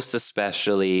 Most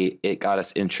especially, it got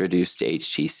us introduced to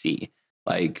HTC.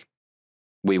 Like,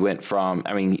 we went from,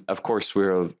 I mean, of course, we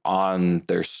were on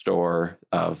their store,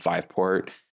 Viveport,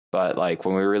 but like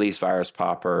when we released Virus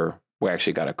Popper, we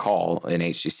actually got a call, and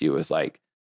HTC was like,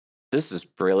 "This is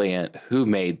brilliant. Who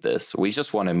made this? We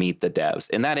just want to meet the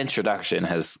devs." And that introduction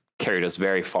has carried us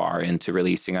very far into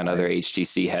releasing on other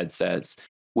HTC headsets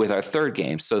with our third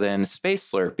game. So then Space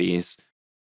Slurpees,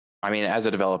 I mean, as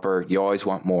a developer, you always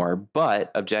want more, but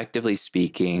objectively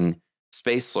speaking,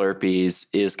 Space Slurpees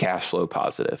is cash flow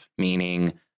positive,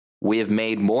 meaning we have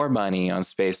made more money on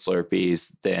Space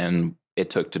Slurpees than it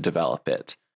took to develop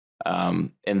it.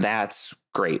 And that's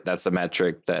great. That's a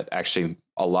metric that actually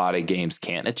a lot of games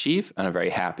can't achieve, and I'm very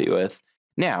happy with.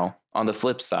 Now, on the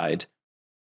flip side,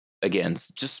 again,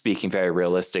 just speaking very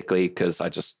realistically, because I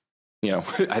just, I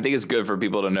think it's good for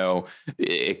people to know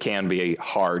it can be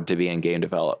hard to be in game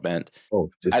development.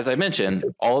 As I mentioned,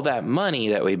 all that money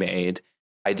that we made,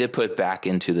 I did put back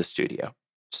into the studio.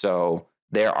 So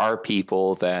there are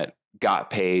people that got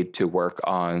paid to work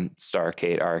on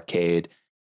Starcade Arcade.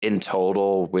 In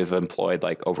total, we've employed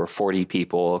like over 40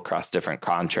 people across different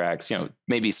contracts,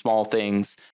 maybe small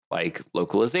things like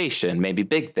localization, maybe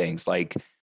big things like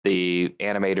the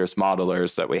animators,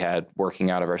 modelers that we had working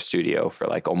out of our studio for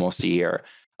like almost a year.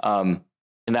 And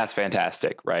that's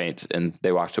fantastic, right? And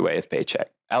they walked away with a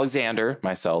paycheck. Alexander,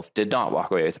 myself, did not walk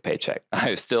away with a paycheck.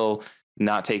 I've still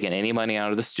not taken any money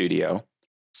out of the studio.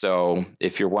 So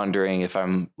if you're wondering if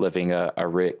I'm living a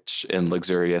rich and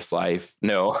luxurious life,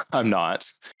 no, I'm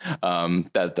not.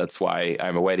 That's why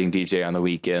I'm a wedding DJ on the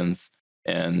weekends,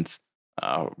 and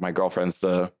my girlfriend's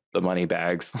the money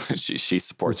bags. she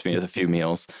supports me with a few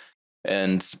meals,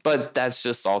 but that's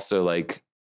just also like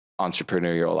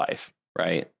entrepreneurial life,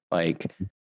 right? Like,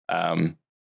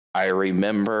 I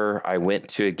remember I went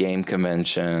to a game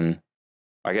convention.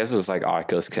 I guess it was like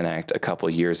Oculus Connect a couple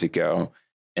years ago.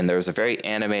 And there was a very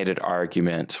animated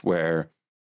argument where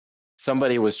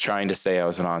somebody was trying to say I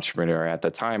was an entrepreneur. At the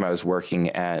time, I was working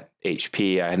at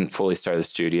HP. I hadn't fully started the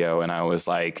studio. And I was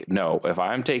like, no, if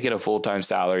I'm taking a full-time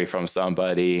salary from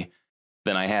somebody,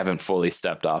 then I haven't fully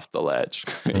stepped off the ledge.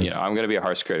 I'm going to be a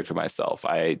harsh critic to myself.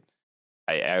 I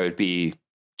would be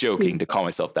joking to call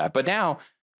myself that. But now,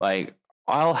 like,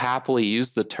 I'll happily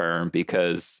use the term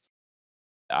because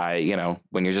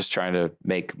when you're just trying to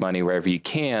make money wherever you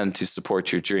can to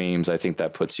support your dreams, I think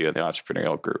that puts you in the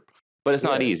entrepreneurial group. But it's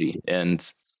not easy. And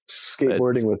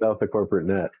skateboarding without the corporate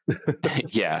net.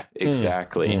 Yeah,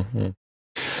 exactly. Mm-hmm.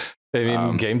 I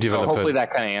mean, game development. Hopefully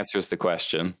that kind of answers the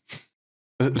question.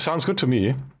 It sounds good to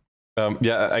me.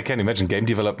 I can imagine game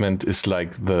development is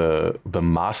like the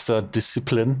master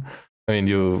discipline. I mean,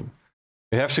 you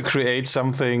have to create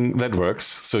something that works.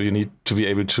 So you need to be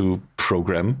able to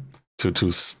program. To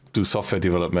do software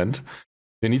development,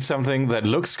 you need something that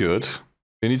looks good,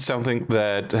 you need something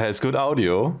that has good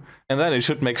audio, and then it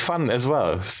should make fun as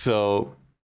well. So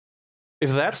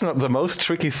if that's not the most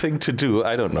tricky thing to do,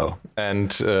 I don't know. And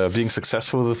being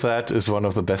successful with that is one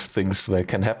of the best things that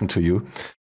can happen to you.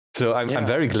 So I'm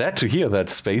very glad to hear that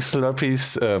Space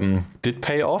Slurpees did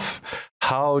pay off.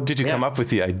 How did you come up with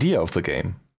the idea of the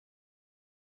game?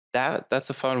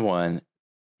 That's a fun one.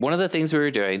 One of the things we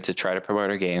were doing to try to promote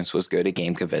our games was go to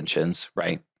game conventions,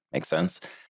 right? Makes sense.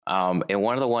 And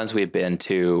one of the ones we had been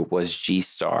to was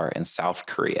G-Star in South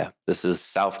Korea. This is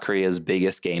South Korea's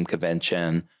biggest game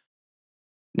convention.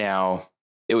 Now,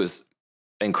 it was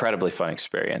an incredibly fun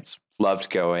experience.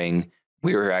 Loved going.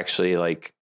 We were actually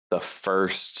like the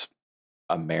first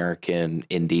American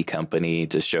indie company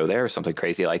to show there or something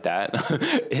crazy like that.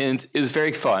 And it was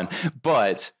very fun.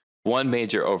 But one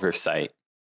major oversight.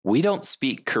 We don't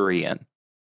speak Korean.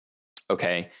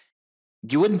 Okay.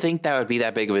 You wouldn't think that would be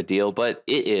that big of a deal, but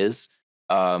it is,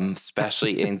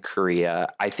 especially in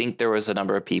Korea. I think there was a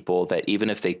number of people that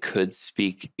even if they could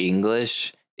speak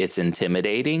English, it's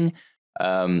intimidating.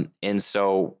 And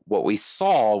so what we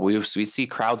saw, we'd see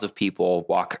crowds of people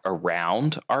walk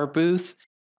around our booth.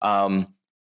 And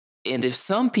if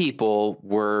some people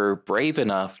were brave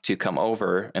enough to come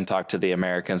over and talk to the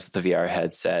Americans with the VR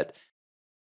headset,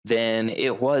 then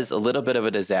it was a little bit of a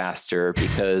disaster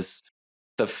because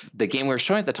the game we were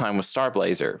showing at the time was Star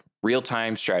Blazer,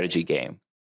 real-time strategy game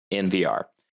in VR,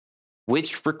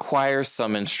 which requires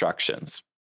some instructions.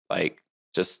 Like,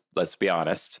 just let's be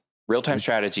honest, real-time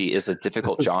strategy is a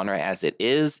difficult genre as it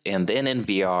is, and then in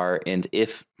VR, and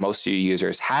if most of your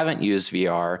users haven't used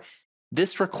VR,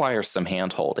 this requires some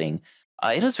hand-holding.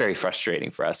 It was very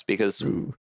frustrating for us because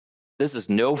this is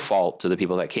no fault to the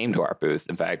people that came to our booth.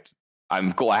 In fact,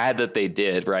 I'm glad that they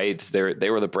did, right? They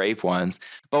were the brave ones.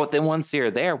 But then once they're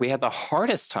there, we had the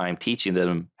hardest time teaching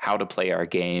them how to play our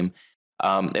game.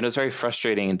 And it was very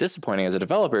frustrating and disappointing as a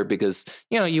developer because,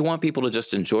 you want people to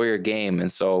just enjoy your game.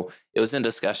 And so it was in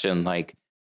discussion, like,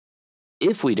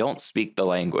 if we don't speak the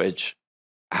language,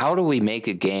 how do we make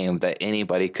a game that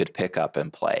anybody could pick up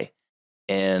and play?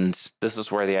 And this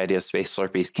is where the idea of Space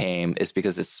Slurpees came, is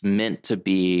because it's meant to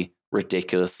be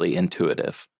ridiculously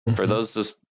intuitive. Mm-hmm. For those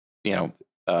just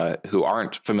who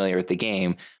aren't familiar with the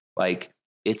game, like,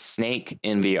 it's Snake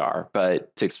in VR.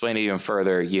 But to explain it even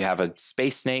further, you have a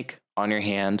space snake on your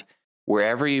hand.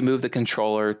 Wherever you move the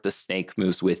controller, the snake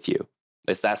moves with you.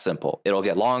 It's that simple. It'll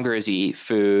get longer as you eat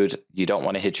food. You don't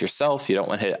want to hit yourself. You don't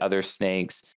want to hit other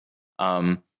snakes.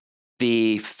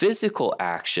 The physical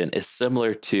action is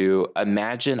similar to,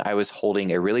 imagine I was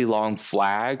holding a really long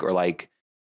flag or like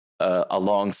a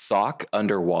long sock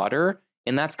underwater.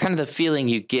 And that's kind of the feeling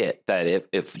you get, that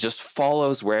it just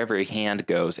follows wherever your hand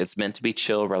goes. It's meant to be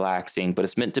chill, relaxing, but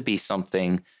it's meant to be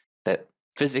something that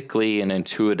physically and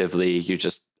intuitively you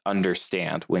just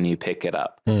understand when you pick it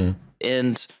up.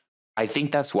 And I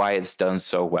think that's why it's done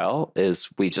so well, is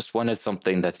we just wanted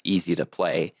something that's easy to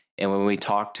play. And when we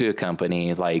talk to a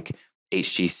company like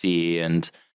HTC, and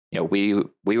we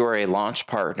were a launch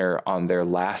partner on their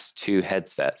last 2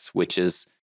 headsets, which is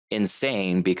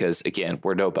insane because, again,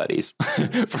 we're nobodies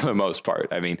for the most part.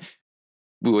 I mean,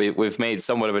 we've made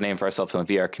somewhat of a name for ourselves in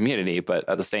the VR community, but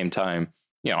at the same time,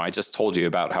 I just told you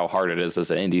about how hard it is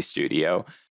as an indie studio.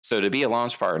 So to be a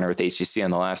launch partner with HTC on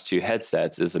the last 2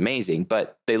 headsets is amazing.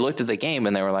 But they looked at the game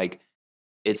and they were like,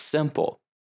 it's simple.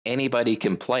 Anybody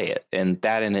can play it. And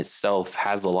that in itself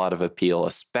has a lot of appeal,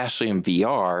 especially in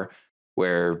VR,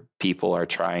 where people are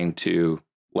trying to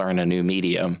learn a new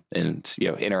medium and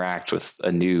interact with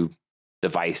a new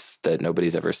device that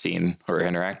nobody's ever seen or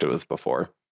interacted with before.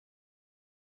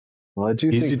 Well, I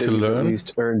do think that you've at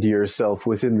least earned yourself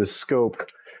within the scope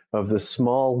of the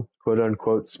small, quote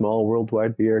unquote, small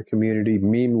worldwide VR community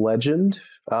meme legend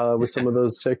with some of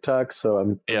those TikToks. So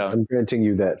I'm granting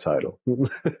you that title.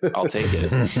 I'll take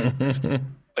it. Like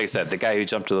I said, the guy who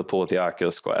jumped to the pool with the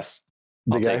Oculus Quest.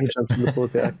 The guy who jumped in the pool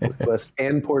with the Oculus Quest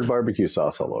and poured barbecue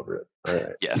sauce all over it. All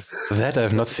right. Yes. That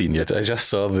I've not seen yet. I just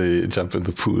saw the jump in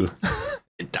the pool.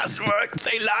 It doesn't work.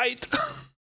 They lied.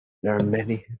 There are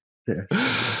many.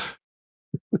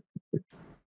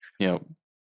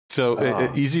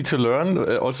 So easy to learn,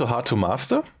 also hard to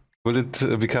master. Will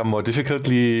it become more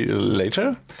difficultly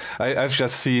later? I've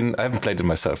just seen. I haven't played it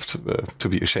myself, to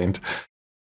be ashamed.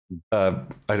 I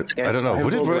don't know.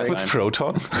 Would it work with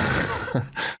Proton?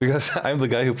 Because I'm the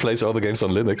guy who plays all the games on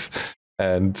Linux.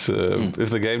 And if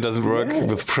the game doesn't work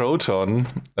with Proton,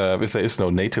 if there is no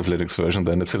native Linux version,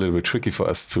 then it's a little bit tricky for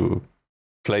us to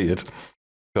play it.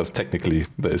 Because technically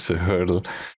there is a hurdle.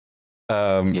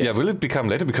 Will it become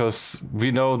later? Because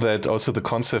we know that also the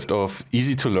concept of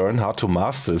easy to learn, hard to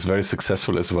master is very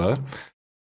successful as well.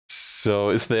 So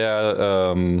is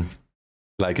there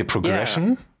like a progression?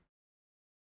 Yeah.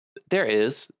 There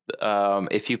is.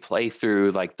 If you play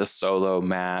through like the solo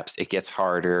maps, it gets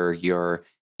harder. Your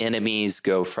enemies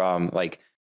go from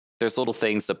there's little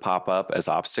things that pop up as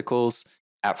obstacles.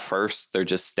 At first, they're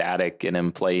just static and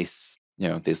in place.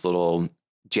 These little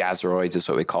Jazzeroids is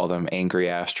what we call them, angry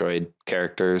asteroid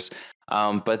characters.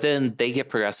 But then they get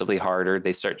progressively harder.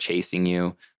 They start chasing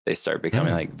you. They start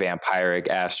becoming like vampiric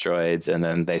asteroids, and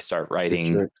then they start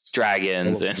riding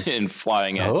dragons and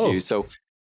flying at you. So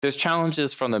there's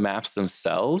challenges from the maps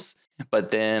themselves,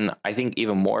 but then I think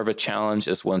even more of a challenge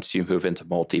is once you move into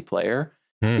multiplayer,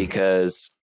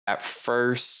 because at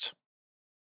first,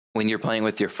 when you're playing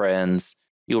with your friends,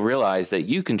 you'll realize that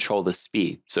you control the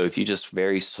speed. So if you just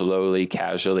very slowly,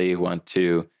 casually want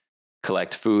to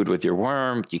collect food with your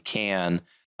worm, you can.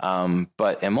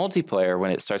 But in multiplayer, when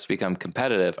it starts to become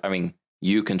competitive,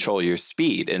 you control your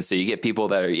speed. And so you get people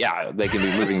that are, they can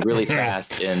be moving really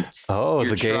fast, and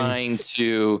you're trying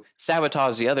to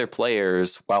sabotage the other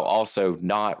players while also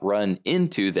not run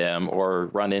into them or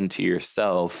run into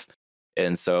yourself.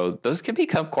 And so those can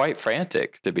become quite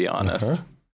frantic, to be honest.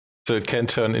 So it can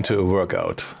turn into a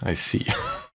workout. I see.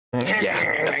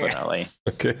 Yeah, definitely.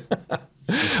 Okay.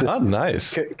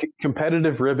 Nice.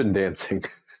 Competitive ribbon dancing.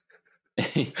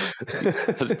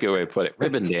 That's a good way to put it.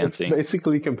 Ribbon dancing.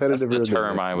 Basically competitive That's the ribbon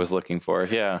term dancing. I was looking for.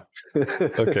 Yeah.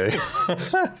 Okay.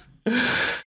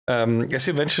 As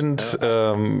you mentioned,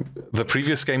 the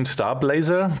previous game, Star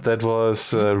Blazer, that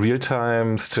was a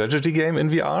real-time strategy game in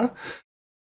VR.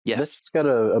 Yes. This got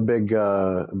a big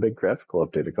graphical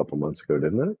update a couple months ago,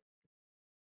 didn't it?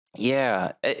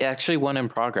 Yeah, it actually went in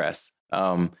progress.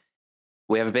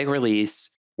 We have a big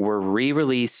release. We're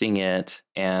re-releasing it,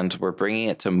 and we're bringing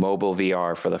it to mobile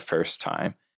VR for the first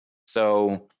time.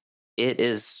 So it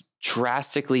is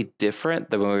drastically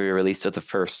different than when we released it the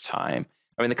first time.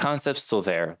 The concept's still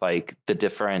there, like the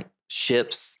different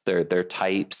ships, their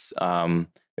types.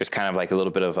 There's kind of like a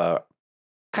little bit of a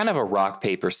rock,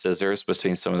 paper, scissors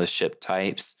between some of the ship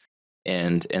types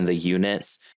and the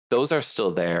units. Those are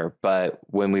still there, but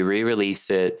when we re-release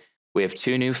it, we have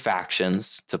 2 new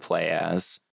factions to play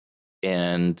as.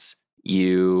 And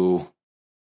you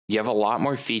have a lot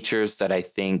more features that I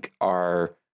think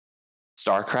our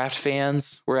StarCraft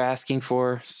fans were asking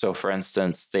for. So for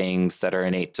instance, things that are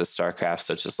innate to StarCraft,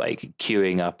 such as like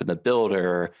queuing up in the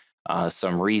builder,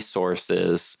 some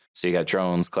resources. So you got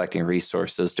drones collecting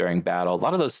resources during battle. A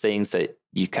lot of those things that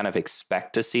you kind of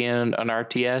expect to see in an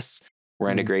RTS, we're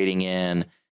integrating in,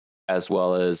 as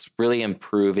well as really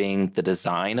improving the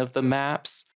design of the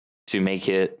maps to make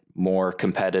it more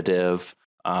competitive.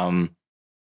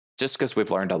 Just because we've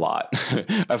learned a lot.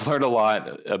 I've learned a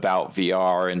lot about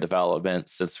VR and development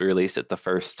since we released it the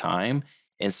first time.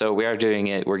 And so we are doing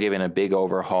it. We're giving a big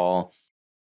overhaul.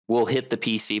 We'll hit the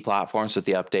PC platforms with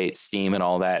the update, Steam and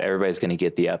all that. Everybody's going to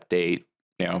get the update,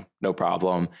 no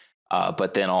problem.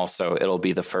 But then also it'll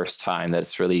be the first time that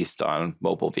it's released on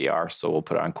mobile VR. So we'll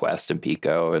put it on Quest and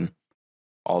Pico and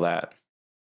all that.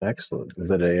 Excellent. Is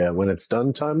it a when it's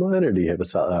done timeline, or do you have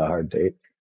a hard date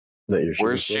that you're shooting?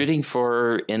 We're shooting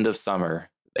for end of summer,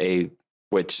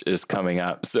 which is coming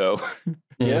up. So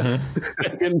yeah,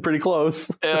 getting pretty close.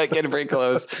 Getting pretty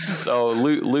close. So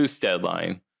loose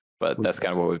deadline, but that's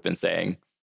kind of what we've been saying.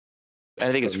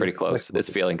 I think it's pretty close. It's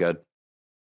feeling good.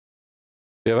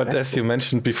 Yeah, but as you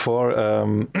mentioned before,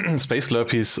 Space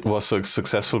Slurpees was so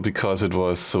successful because it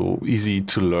was so easy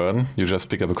to learn. You just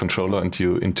pick up a controller and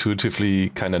you intuitively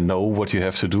kind of know what you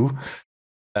have to do.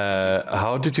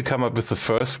 How did you come up with the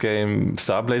first game,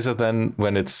 Star Blazer, then,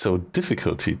 when it's so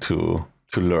difficult to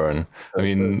learn? I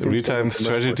mean, real-time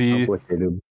strategy.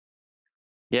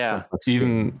 Yeah,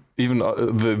 even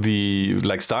the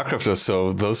like StarCraft or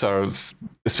so, those are,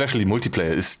 especially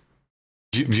multiplayer, is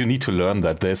you need to learn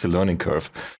that there's a learning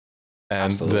curve.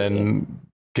 And Absolutely. Then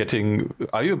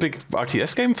are you a big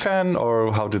RTS game fan,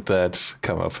 or how did that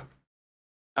come up?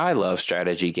 I love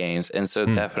strategy games. And so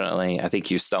definitely, I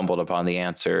think you stumbled upon the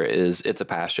answer. It's a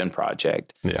passion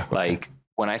project. Yeah. Okay. Like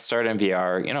when I started in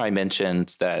VR, I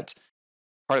mentioned that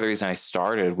part of the reason I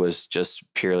started was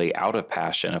just purely out of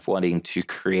passion of wanting to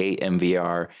create in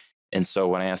VR. And so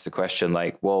when I asked the question,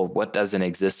 like, well, what doesn't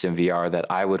exist in VR that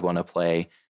I would want to play?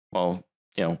 Well,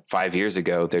 5 years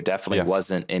ago, there definitely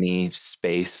wasn't any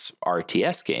space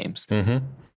RTS games.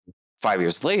 5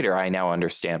 years later, I now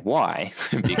understand why,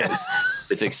 because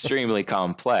it's extremely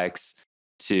complex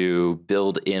to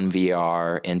build in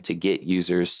VR and to get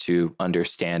users to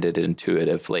understand it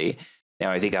intuitively. Now,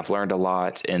 I think I've learned a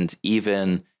lot, and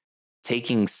even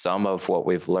taking some of what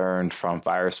we've learned from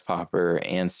Virus Popper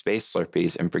and Space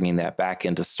Slurpees and bringing that back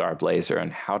into Star Blazer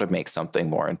and how to make something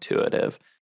more intuitive.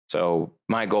 So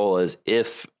my goal is,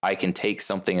 if I can take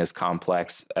something as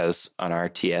complex as an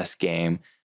RTS game,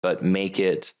 but make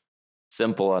it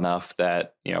simple enough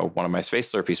that, one of my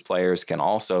Space Slurpees players can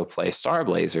also play Star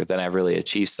Blazer, then I've really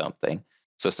achieved something.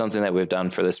 So something that we've done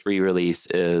for this re-release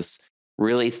is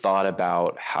really thought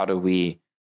about how do we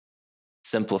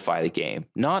simplify the game.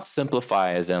 Not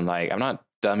simplify as in like, I'm not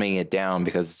dumbing it down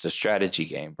because it's a strategy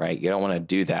game, right? You don't want to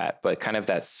do that, but kind of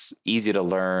that's easy to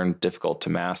learn, difficult to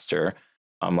master.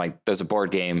 Like there's a board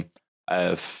game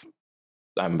I'm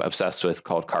obsessed with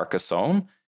called Carcassonne.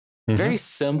 Very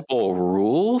simple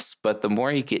rules, but the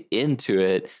more you get into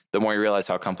it, the more you realize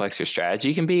how complex your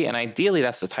strategy can be. And ideally,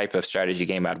 that's the type of strategy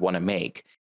game I'd want to make.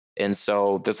 And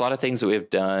so there's a lot of things that we've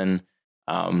done,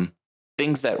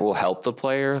 things that will help the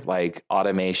player, like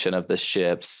automation of the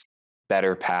ships,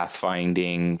 better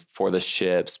pathfinding for the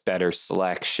ships, better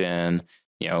selection,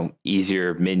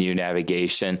 easier menu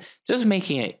navigation, just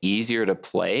making it easier to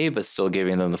play, but still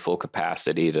giving them the full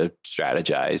capacity to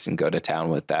strategize and go to town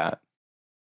with that.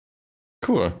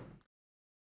 Cool.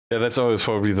 Yeah, that's always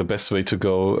probably the best way to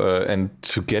go and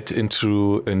to get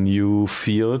into a new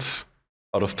field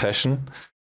out of passion.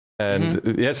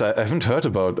 And yes, I haven't heard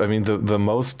about, the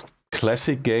most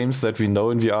classic games that we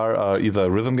know in VR are either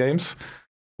rhythm games,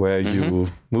 where you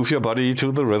move your body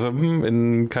to the rhythm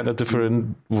in kind of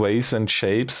different ways and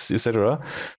shapes, etc.,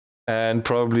 and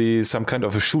probably some kind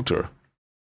of a shooter.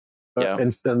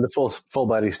 And the full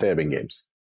body stabbing games.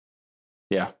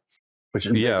 Yeah. Which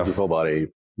is basically full body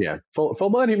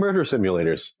murder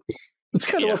simulators. It's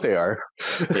kind of what they are.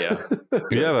 Yeah.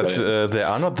 Yeah, but there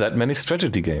are not that many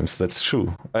strategy games. That's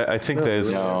true. I think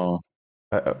there's...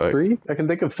 three? I can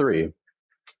think of three.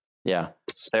 Yeah.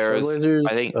 There's, Lasers,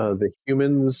 I think, the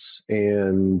Humans,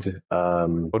 and...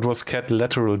 what was Cat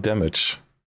Lateral Damage?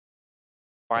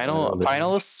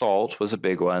 Final Assault was a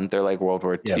big one. They're like World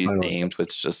War II themed,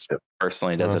 which just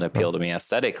personally doesn't appeal to me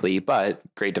aesthetically, but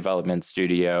great development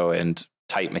studio and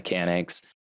tight mechanics.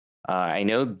 I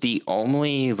know the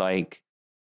only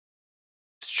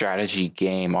strategy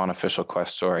game on Official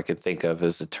Quest Store I could think of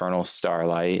is Eternal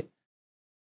Starlight.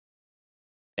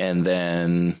 And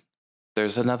then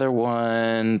there's another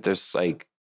one. There's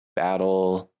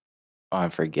Battle. Oh, I'm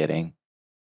forgetting.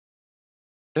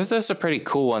 There's a pretty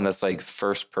cool one that's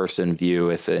first person view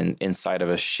inside of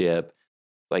a ship.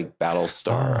 like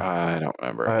Battlestar. I don't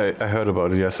remember. I heard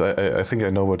about it. Yes, I think I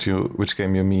know which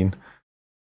game you mean.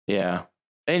 Yeah.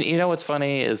 And you know what's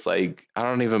funny is like I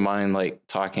don't even mind like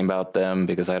talking about them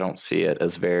because I don't see it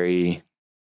as very.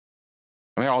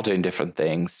 I mean, they're all doing different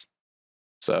things.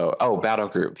 So, Battle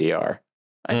Group VR.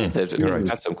 I think they've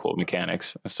got some cool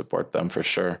mechanics. I support them for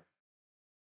sure.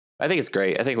 I think it's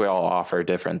great. I think we all offer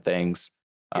different things.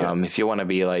 If you want to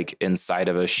be like inside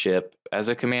of a ship as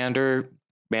a commander,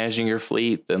 managing your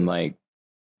fleet, then like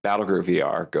Battle Group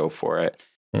VR, go for it.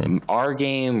 Our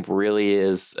game really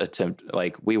is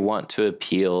we want to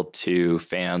appeal to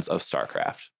fans of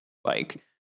StarCraft. Like,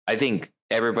 I think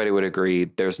everybody would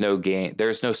agree there's no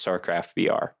StarCraft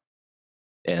VR.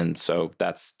 And so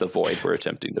that's the void we're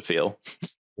attempting to fill.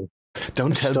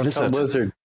 Don't tell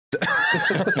Blizzard.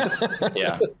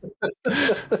 Yeah.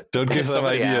 Don't give them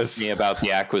Somebody ideas. asked me about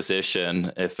the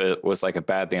acquisition, if it was like a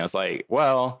bad thing. I was like,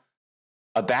 well,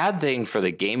 a bad thing for the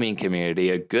gaming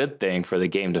community, a good thing for the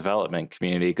game development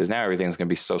community, because now everything's going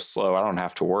to be so slow. I don't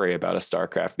have to worry about a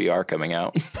StarCraft VR coming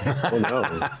out. Oh,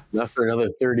 no, not for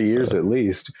another 30 years at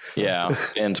least. Yeah.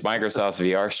 And Microsoft's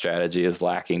VR strategy is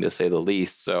lacking, to say the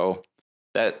least. So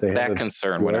that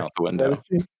concern went out the window.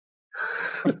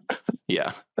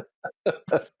 Yeah.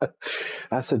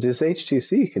 So does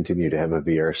HTC continue to have a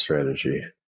VR strategy?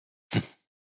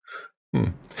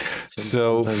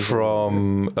 So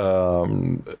from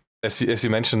as you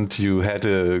mentioned, you had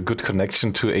a good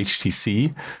connection to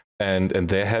HTC and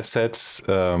their headsets.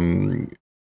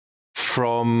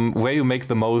 From where you make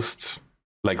the most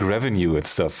like revenue and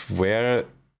stuff, where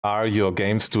are your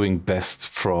games doing best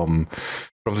from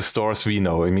the stores we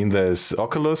know? I mean, there's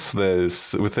Oculus,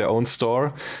 there's with their own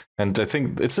store, and I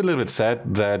think it's a little bit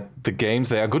sad that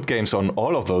there are good games on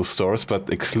all of those stores, but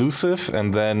exclusive,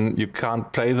 and then you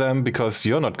can't play them because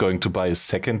you're not going to buy a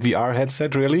second VR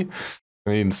headset, really. I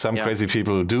mean, some crazy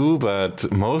people do,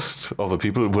 but most of the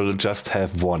people will just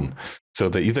have one. So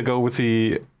they either go with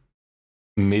the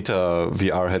Meta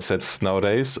VR headsets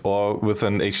nowadays, or with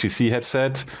an HTC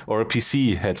headset or a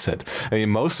PC headset. I mean,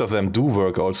 most of them do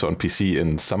work also on PC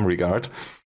in some regard,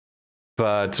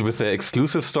 but with the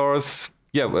exclusive stores,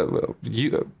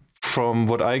 from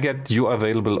what I get, you are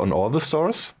available on all the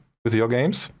stores with your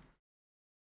games.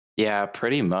 Yeah,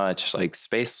 pretty much. Like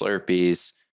Space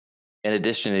Slurpees, in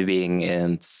addition to being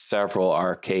in several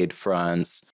arcade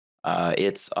fronts,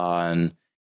 it's on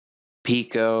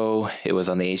Pico, it was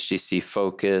on the HTC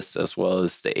Focus, as well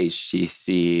as the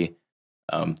HTC,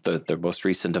 the most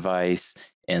recent device.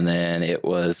 And then it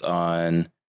was on,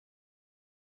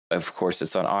 of course,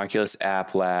 it's on Oculus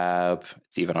App Lab.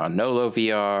 It's even on Nolo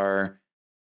VR,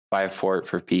 Vivefort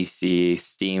for PC,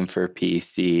 Steam for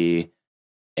PC,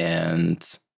 and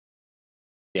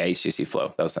HTC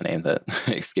Flow. That was the name that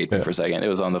escaped me for a second. It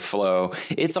was on the Flow.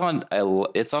 It's on a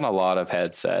lot of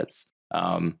headsets.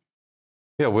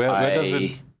 Where does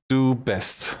it do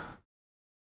best?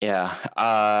 Yeah,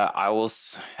 I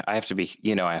have to be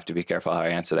careful how I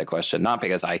answer that question. Not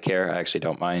because I care. I actually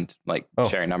don't mind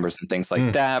sharing numbers and things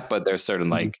like that. But there's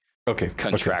certain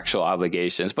contractual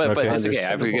obligations. But it's okay. I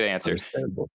have a good answer.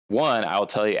 One, I'll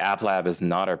tell you, App Lab is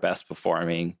not our best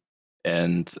performing,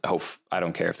 and I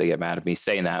don't care if they get mad at me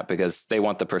saying that, because they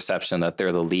want the perception that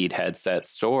they're the lead headset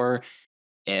store.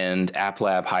 And App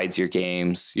Lab hides your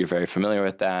games. You're very familiar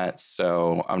with that.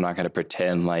 So I'm not going to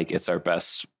pretend like it's our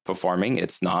best performing.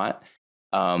 It's not.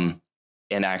 And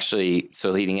actually,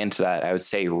 so leading into that, I would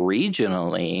say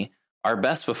regionally, our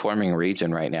best performing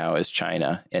region right now is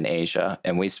China and Asia.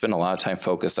 And we spend a lot of time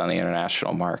focused on the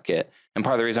international market. And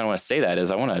part of the reason I want to say that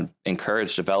is I want to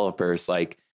encourage developers,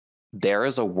 like, there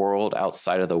is a world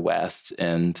outside of the West.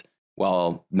 And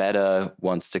while Meta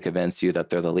wants to convince you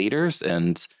that they're the leaders,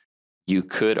 and you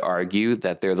could argue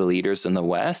that they're the leaders in the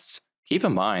West, keep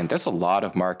in mind, there's a lot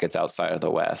of markets outside of the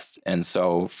West. And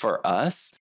so for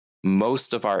us,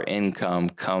 most of our income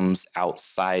comes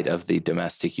outside of the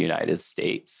domestic United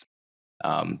States.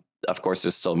 Of course,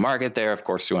 there's still a market there. Of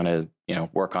course, you want to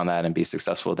work on that and be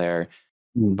successful there.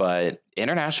 But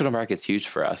international market's huge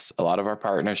for us. A lot of our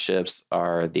partnerships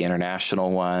are the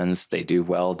international ones. They do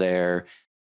well there.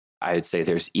 I would say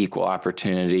there's equal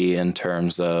opportunity in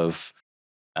terms of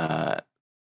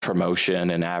promotion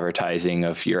and advertising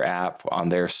of your app on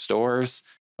their stores,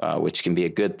 which can be a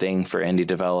good thing for indie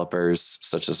developers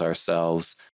such as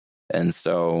ourselves. And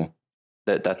so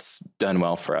that's done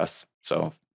well for us.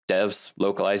 So devs,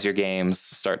 localize your games,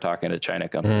 start talking to China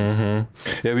companies.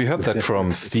 Mm-hmm. Yeah, we heard that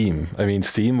from Steam. I mean,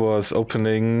 Steam was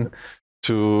opening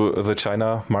to the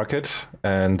China market,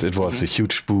 and it was a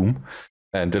huge boom.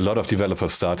 And a lot of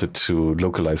developers started to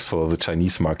localize for the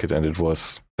Chinese market, and it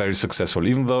was very successful.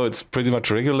 Even though it's pretty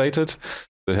much regulated,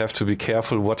 You have to be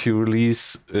careful what you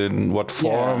release, in what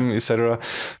form, etc.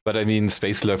 But I mean,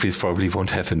 Space Slurpees probably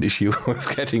won't have an issue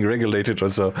with getting regulated or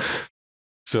so.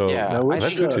 So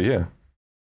that's good to hear.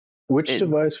 Which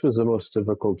device was the most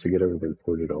difficult to get everything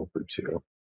ported over to?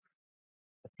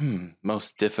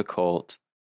 Most difficult.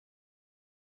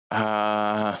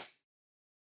 None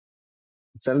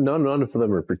of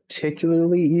them are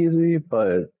particularly easy,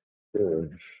 but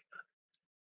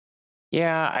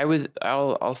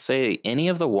I'll say any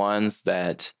of the ones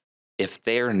that, if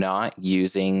they're not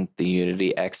using the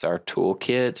Unity XR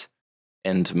toolkit,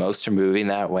 and most are moving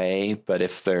that way, but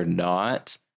if they're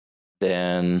not,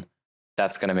 then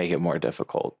that's going to make it more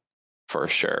difficult for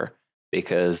sure.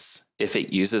 Because if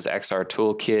it uses XR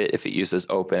toolkit, if it uses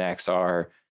OpenXR,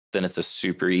 then it's a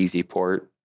super easy port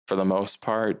for the most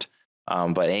part.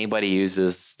 But anybody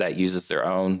uses their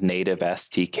own native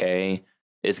STK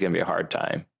is going to be a hard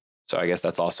time. So I guess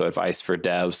that's also advice for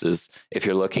devs is if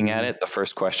you're looking at it, the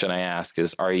first question I ask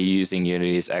is, are you using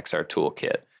Unity's XR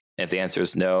toolkit? And if the answer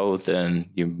is no, then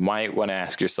you might want to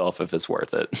ask yourself if it's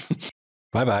worth it.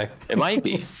 Bye-bye. It might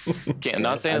be.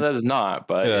 Not saying that it's not,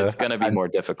 but it's going to be more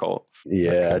difficult.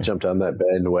 Yeah, okay. I jumped on that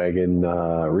bandwagon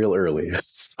real early,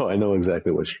 so I know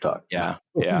exactly what you're talking about.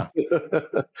 Yeah.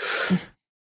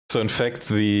 So in fact,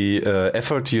 the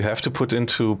effort you have to put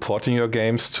into porting your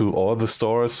games to all the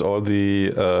stores, all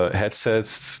the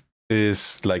headsets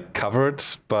is like covered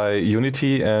by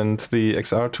Unity and the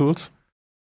XR tools?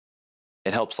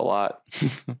 It helps a lot.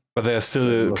 But there are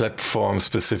still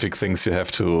platform-specific things you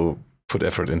have to put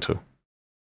effort into.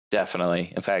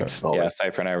 Definitely. In fact,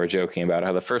 Xypher and I were joking about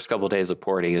how the first couple of days of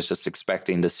porting is just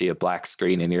expecting to see a black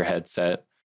screen in your headset.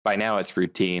 By now it's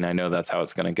routine. I know that's how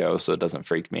it's going to go, so it doesn't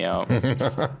freak me out.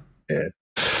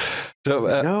 So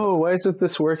no, why isn't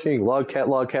this working? Log cat.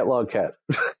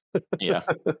 Yeah.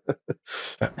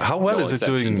 How well is it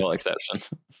doing? No exception.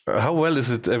 How well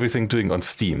is it everything doing on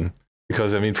Steam?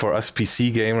 Because I mean, for us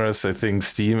PC gamers, I think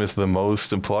Steam is the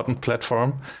most important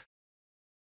platform.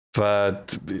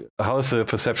 But how is the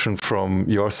perception from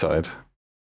your side?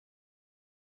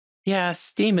 Yeah,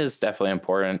 Steam is definitely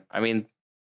important. I mean,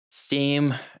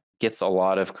 Steam gets a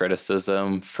lot of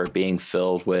criticism for being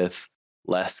filled with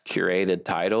less curated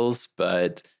titles,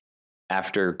 but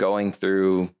after going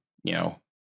through,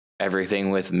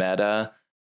 everything with Meta,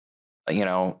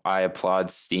 I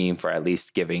applaud Steam for at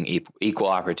least giving equal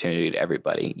opportunity to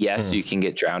everybody. Yes, you can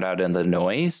get drowned out in the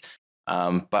noise,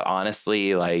 but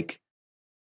honestly,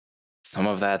 some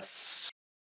of that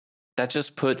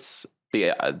just puts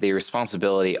the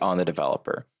responsibility on the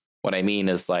developer. What I mean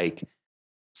is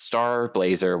Star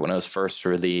Blazer, when it was first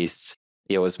released,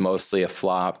 it was mostly a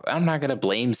flop. I'm not going to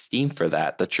blame Steam for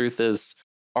that. The truth is,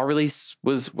 our release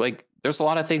was there's a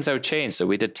lot of things I would change. So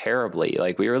we did terribly.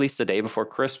 We released the day before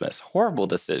Christmas. Horrible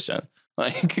decision.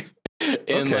 We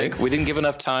didn't give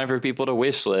enough time for people to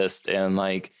wish list, and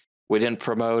we didn't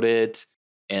promote it.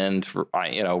 And,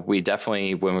 we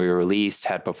definitely, when we released,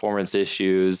 had performance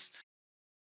issues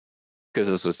because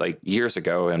this was years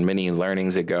ago and many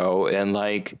learnings ago. And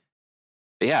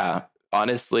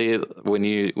honestly, when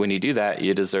you do that,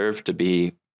 you deserve to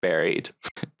be buried.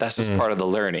 That's just part of the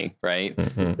learning, right?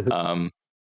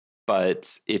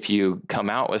 But if you come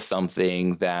out with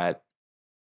something that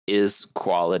is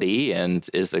quality and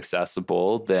is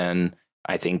accessible, then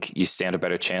I think you stand a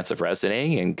better chance of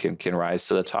resonating and can rise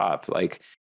to the top.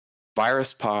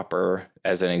 Virus Popper,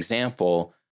 as an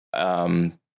example,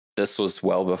 this was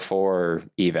well before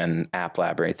even App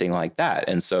Lab or anything like that.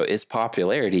 And so its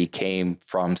popularity came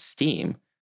from Steam.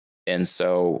 And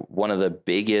so one of the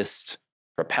biggest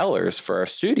propellers for our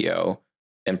studio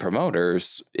and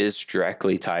promoters is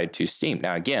directly tied to Steam.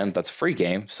 Now, again, that's a free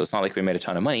game, so it's not like we made a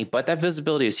ton of money, but that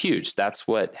visibility is huge. That's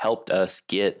what helped us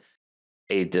get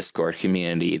a Discord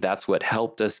community. That's what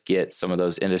helped us get some of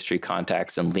those industry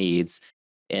contacts and leads.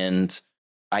 And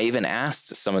I even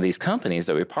asked some of these companies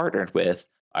that we partnered with,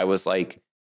 I was like,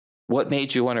 what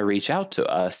made you want to reach out to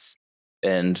us?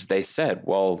 And they said,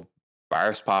 well,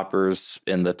 Virus Popper's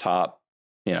in the top,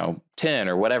 10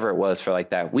 or whatever it was for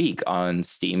that week on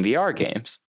Steam VR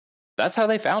games. That's how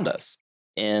they found us.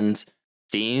 And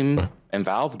Steam and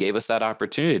Valve gave us that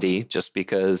opportunity just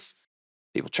because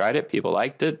people tried it, people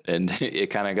liked it, and it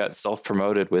kind of got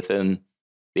self-promoted within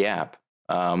the app.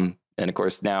 And of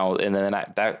course now, and then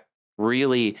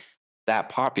that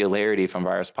popularity from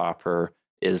Virus Popper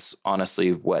is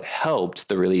honestly what helped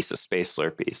the release of Space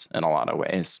Slurpees in a lot of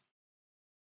ways.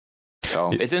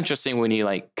 So it's interesting when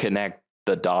you connect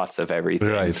the dots of everything.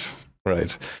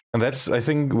 Right. And that's, I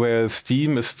think, where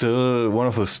Steam is still one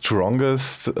of the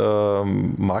strongest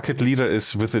market leader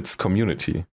is with its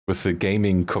community, with the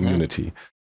gaming community.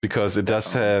 because it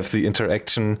does have the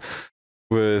interaction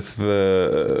with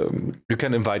you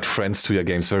can invite friends to your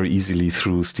games very easily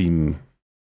through Steam,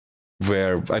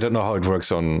 where I don't know how it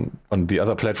works on the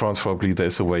other platforms. Probably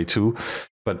there's a way too,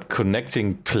 but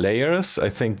connecting players, I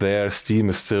think there Steam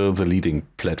is still the leading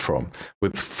platform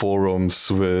with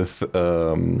forums, with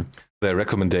their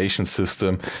recommendation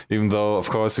system, even though of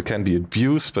course it can be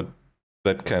abused, but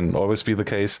that can always be the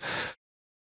case.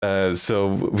 So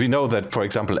we know that, for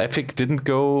example, Epic didn't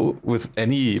go with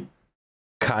any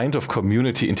kind of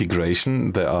community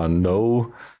integration. There are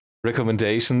no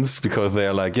recommendations because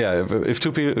they're like, yeah, if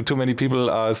too many people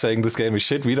are saying this game is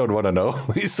shit, we don't want to know.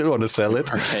 We still want to sell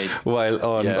it. Right. While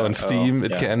on Steam,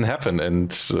 it can happen.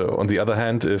 And on the other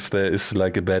hand, if there is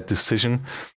like a bad decision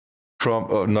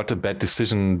or not a bad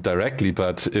decision directly,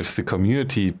 but if the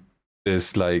community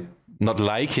is like not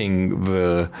liking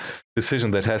the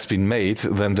decision that has been made,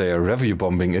 then they are review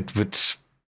bombing it, which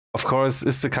of course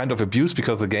is the kind of abuse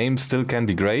because the game still can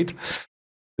be great.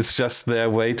 It's just their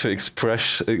way to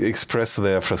express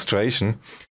their frustration,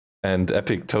 and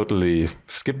Epic totally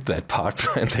skipped that part,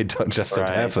 and they don't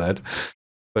have that.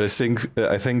 But I think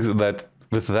that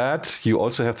with that, you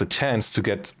also have the chance to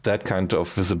get that kind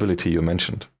of visibility you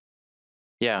mentioned.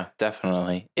 Yeah,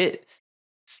 definitely.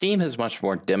 Steam is much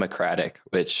more democratic,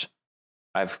 which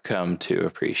I've come to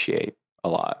appreciate a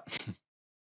lot.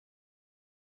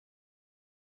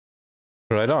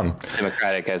 Right on.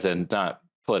 Democratic as in not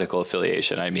political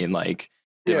affiliation. I mean, like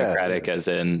democratic as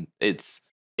in it's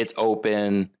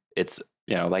open. It's,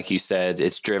 like you said,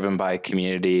 it's driven by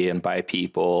community and by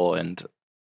people. And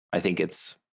I think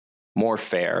it's more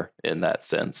fair in that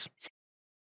sense.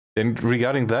 And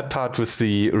regarding that part with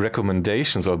the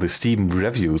recommendations or the Steam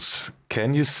reviews,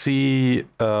 can you see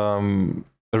a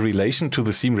relation to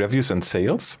the Steam reviews and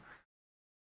sales?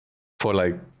 For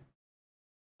like...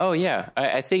 Oh, yeah.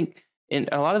 I think in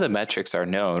a lot of the metrics are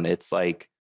known. It's like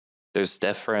there's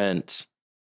different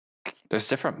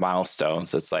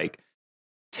milestones. It's like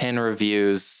 10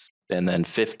 reviews and then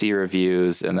 50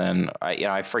 reviews. And then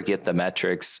I forget the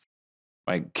metrics.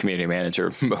 My community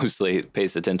manager mostly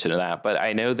pays attention to that, but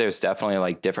I know there's definitely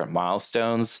like different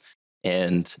milestones,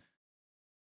 and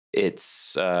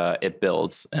it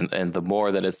builds, and the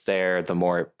more that it's there, the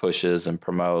more it pushes and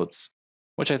promotes,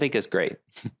 which I think is great.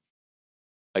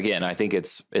 Again, I think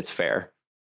it's fair,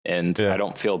 and I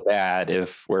don't feel bad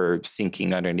if we're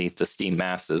sinking underneath the Steam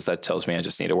masses. That tells me I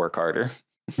just need to work harder.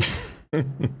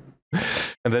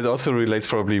 And that also relates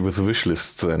probably with wish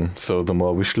lists then. So the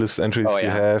more wish list entries you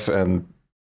have, and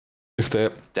if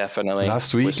they're definitely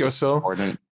last week or so,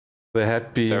 there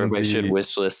had been. So everybody should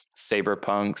wish list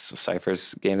Cyberpunk's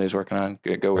Xypher's game he's working on.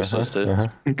 Go wish list it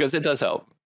because it does help.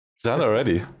 It's done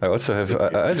already. I also have.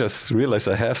 I just realized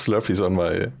I have Slurpees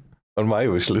on my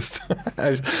wish list.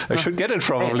 I should get it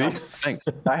probably. Hey, thanks.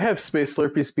 I have Space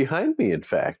Slurpees behind me, in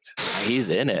fact.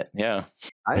 He's in it, yeah.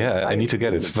 I need to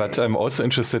get it. But I'm also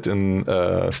interested in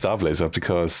Star Blazer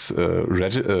because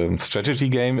strategy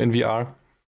game in VR.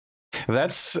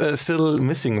 That's still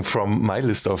missing from my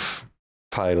list of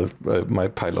my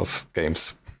pile of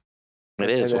games. It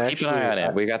is. We'll keep an eye on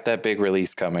it. We got that big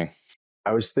release coming.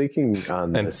 I was thinking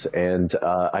on this, and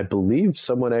I believe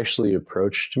someone actually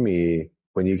approached me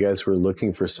when you guys were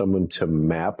looking for someone to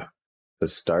map the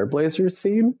Star Blazer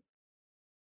theme.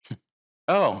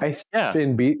 Oh,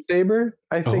 in Beat Saber.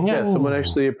 I think someone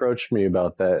actually approached me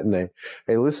about that, and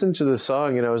I listened to the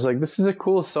song, and I was like, "This is a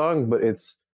cool song, but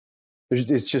it's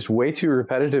just way too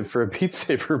repetitive for a Beat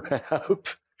Saber map."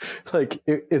 Like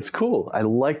it's cool. I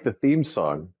like the theme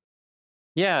song.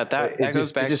 Yeah, that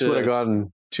goes back to. It just would have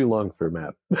gone too long for a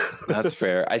map. That's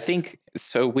fair. I think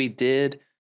so. We did.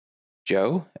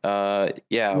 Joe,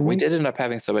 we did end up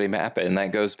having somebody map it, and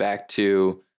that goes back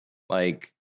to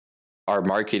like our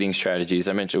marketing strategies.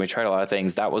 I mentioned we tried a lot of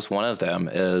things. That was one of them.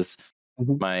 Is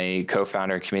my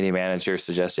co-founder, community manager,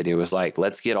 suggested, he was like,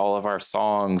 let's get all of our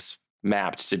songs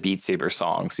mapped to Beat Saber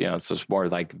songs. It's just more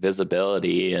like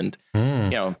visibility and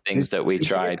things that we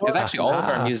tried, because actually all of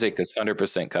our music is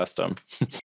 100% custom.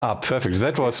 Perfect.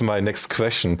 That was my next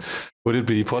question. Would it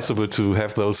be possible to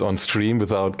have those on stream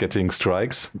without getting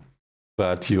strikes?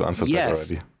 But you answered that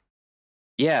already.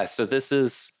 Yeah, so this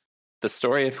is the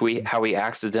story of how we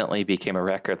accidentally became a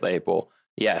record label.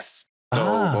 Yes.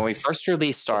 So when we first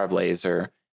released Star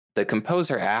Blazer, the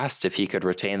composer asked if he could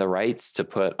retain the rights to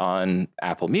put on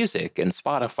Apple Music and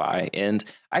Spotify. And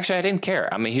actually, I didn't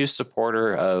care. I'm a huge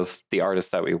supporter of the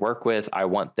artists that we work with. I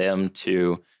want them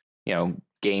to,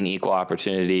 gain equal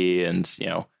opportunity and,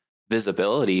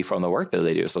 visibility from the work that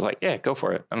they do. So I was like, yeah, go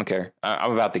for it. I don't care.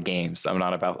 I'm about the games. I'm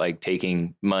not about like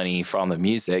taking money from the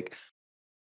music.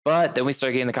 But then we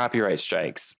started getting the copyright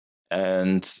strikes,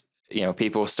 and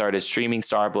people started streaming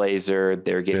Star Blazer.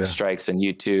 They were getting strikes on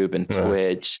YouTube and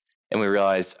Twitch, and we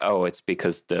realized, oh, it's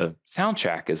because the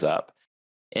soundtrack is up.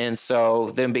 And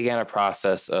so then began a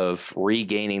process of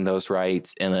regaining those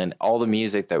rights, and then all the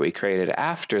music that we created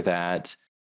after that,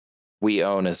 we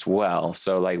own as well.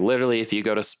 So like literally, if you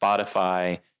go to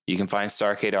Spotify, you can find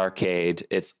Starcade Arcade.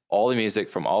 It's all the music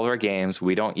from all of our games.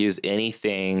 We don't use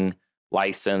anything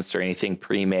licensed or anything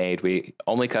pre-made. We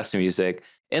only custom music,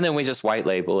 and then we just white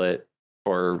label it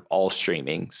for all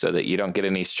streaming so that you don't get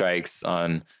any strikes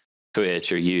on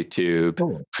Twitch or YouTube.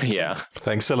 Oh. Yeah.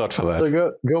 Thanks a lot for that.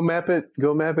 So go map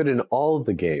it in all of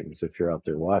the games if you're out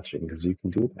there watching, because you can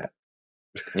do that.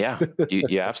 Yeah,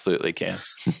 you absolutely can.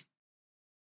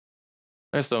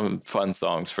 There's some fun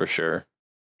songs for sure.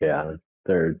 Yeah,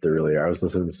 there really are. I was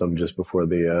listening to some just before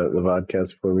the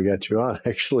podcast before we got you on.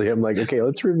 Actually, I'm like, okay,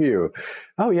 let's review.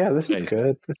 Oh yeah, this is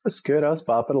good. This is good. I was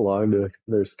bopping along.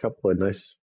 There's a couple of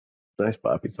nice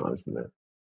boppy songs in there.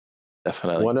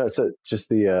 Definitely. One, so just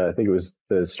I think it was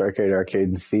the Starcade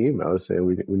Arcade theme. I was saying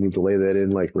we need to lay that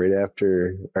in like right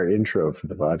after our intro for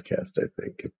the podcast. I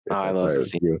think. If I love the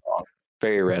theme song.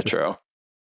 Very retro.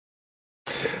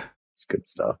 It's good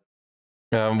stuff.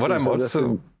 What I'm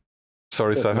also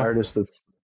sorry, an artist that's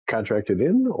contracted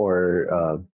in,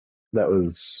 or that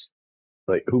was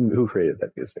like who created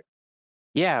that music?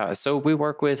 Yeah, so we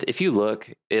work with, if you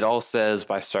look, it all says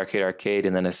by Starcade Arcade,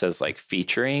 and then it says like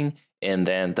featuring, and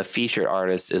then the featured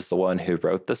artist is the one who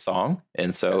wrote the song.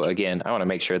 And so again, I want to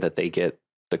make sure that they get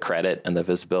the credit and the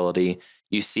visibility.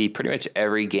 You see pretty much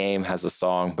every game has a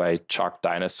song by Chalk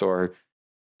Dinosaur.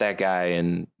 That guy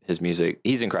and his music,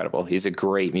 he's incredible. He's a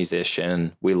great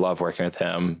musician. We love working with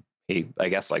him. He, I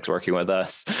guess, likes working with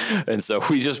us. And so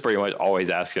we just pretty much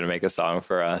always ask him to make a song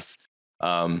for us.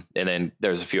 And then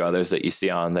there's a few others that you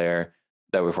see on there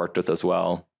that we've worked with as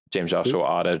well. James Joshua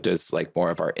Otto does like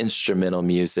more of our instrumental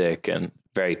music and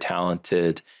very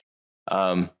talented.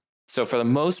 So for the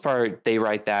most part, they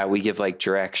write that. We give like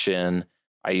direction.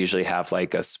 I usually have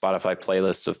like a Spotify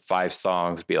playlist of 5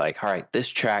 songs, be like, all right, this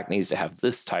track needs to have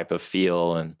this type of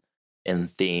feel and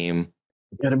theme.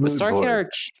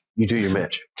 You do your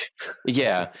magic.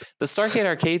 Yeah. The Starcade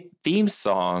Arcade theme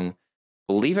song,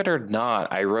 believe it or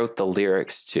not, I wrote the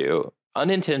lyrics to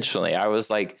unintentionally.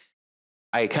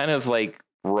 I kind of like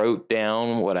wrote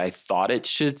down what I thought it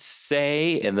should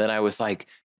say. And then I was like,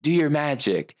 do your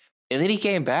magic. And then he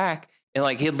came back and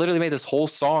like, he had literally made this whole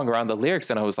song around the lyrics.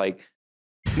 And I was like,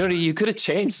 no, you could have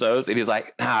changed those. And he was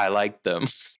like, nah, I like them.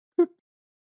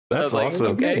 That's awesome.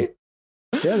 Like, okay.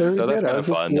 Yeah, so that's kind of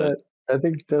fun. I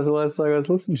think that's the last song I was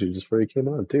listening to just before he came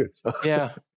on too. So.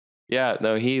 Yeah. Yeah.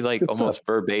 No, he like almost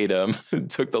verbatim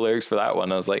took the lyrics for that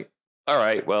one. I was like, all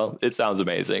right, well, it sounds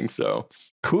amazing. So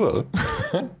cool.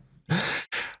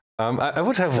 I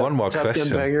would have one more question.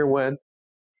 Banger when?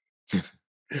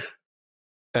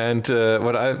 And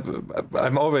what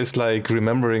I'm always like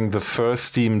remembering the first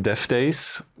Steam Dev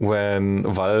Days when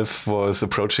Valve was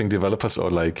approaching developers or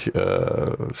like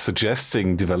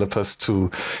suggesting developers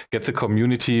to get the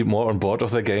community more on board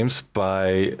of their games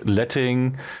by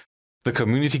letting the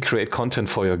community create content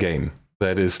for your game.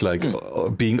 That is like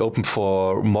being open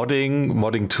for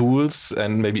modding tools,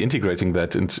 and maybe integrating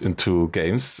that into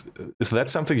games. Is that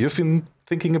something you've been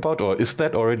thinking about, or is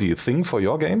that already a thing for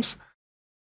your games?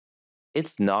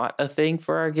 It's not a thing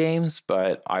for our games,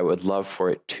 but I would love for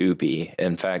it to be.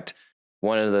 In fact,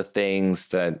 one of the things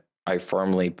that I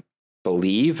firmly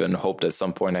believe and hoped at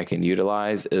some point I can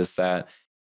utilize is that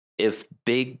if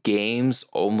big games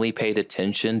only paid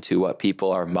attention to what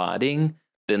people are modding,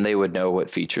 then they would know what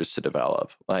features to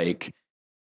develop.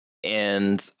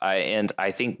 And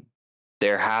I think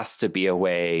there has to be a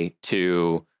way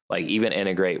to like even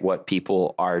integrate what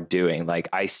people are doing. Like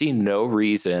I see no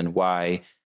reason why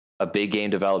a big game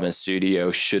development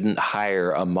studio shouldn't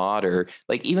hire a modder,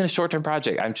 like even a short-term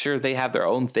project. I'm sure they have their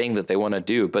own thing that they want to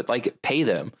do, but like pay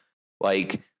them.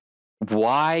 Like,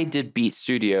 why did Beat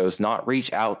Studios not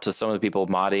reach out to some of the people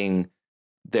modding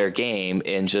their game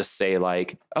and just say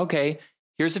like, okay,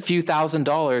 here's a few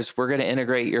 $1,000s. We're going to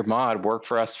integrate your mod, work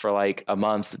for us for like a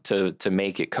month to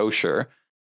make it kosher.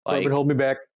 Like, Corbin, hold me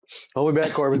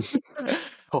back, Corbin.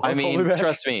 I mean,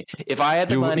 trust me, if I had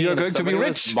the money and if somebody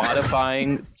was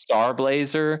modifying Star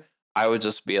Blazer, I would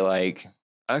just be like,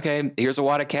 okay, here's a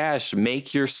wad of cash.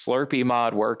 Make your Slurpee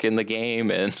mod work in the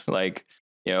game and like,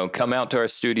 come out to our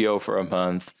studio for a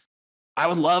month. I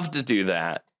would love to do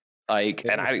that. Like,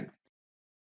 and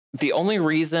the only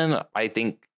reason I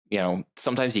think,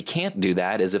 sometimes you can't do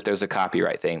that is if there's a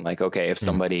copyright thing. Like, okay, if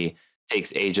somebody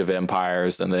takes Age of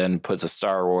Empires and then puts a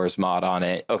Star Wars mod on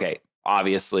it, okay,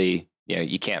 obviously,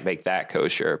 you can't make that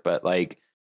kosher, but like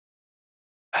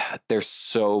there's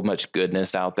so much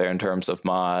goodness out there in terms of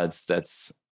mods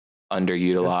that's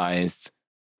underutilized.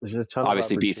 There's just a ton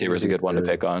Obviously, of Beat Saber is a good one to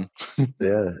pick on.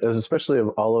 Yeah, especially of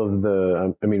all of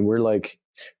the. I mean, we're like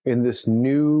in this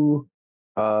new.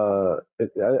 I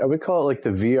would call it like the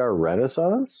VR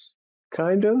Renaissance,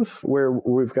 kind of, where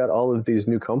we've got all of these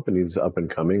new companies up and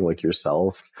coming, like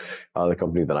yourself, the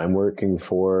company that I'm working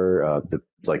for,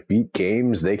 like Beat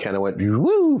Games. They kind of went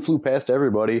flew past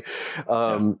everybody,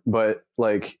 but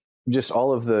like just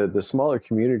all of the smaller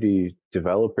community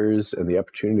developers and the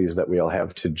opportunities that we all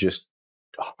have to just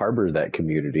harbor that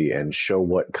community and show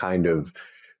what kind of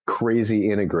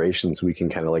crazy integrations we can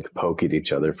kind of like poke at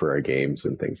each other for our games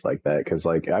and things like that. Because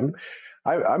like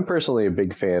I'm personally a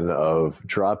big fan of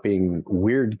dropping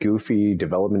weird, goofy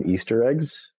development Easter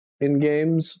eggs in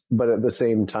games, but at the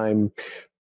same time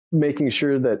making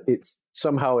sure that it's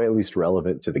somehow at least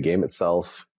relevant to the game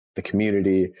itself, the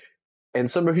community, and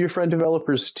some of your friend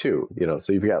developers too.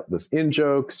 So you've got those in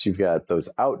jokes, you've got those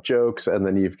out jokes, and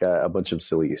then you've got a bunch of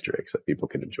silly Easter eggs that people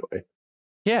can enjoy.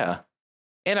 Yeah.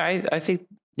 And I think,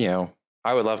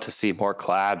 I would love to see more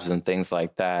collabs and things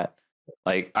like that.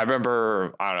 Like I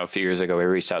remember, I don't know, a few years ago, we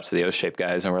reached out to the O-Shape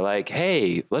guys and we're like,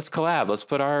 hey, let's collab. Let's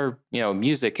put our,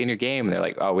 music in your game. And they're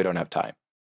like, oh, we don't have time.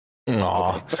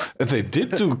 Aww. Okay. They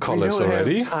did do collabs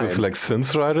already with like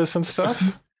synth riders and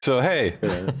stuff. So, hey.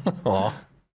 Aww.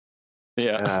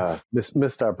 Yeah.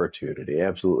 Missed opportunity.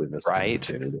 Absolutely missed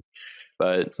opportunity.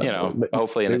 But,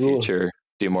 hopefully in the future,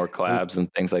 do more collabs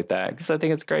and things like that. Because I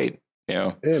think it's great.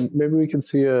 Yeah, maybe we can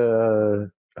see a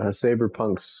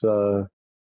Cyberpunk's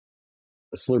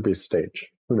Slurpee stage.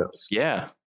 Who knows? Yeah.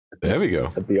 There we go.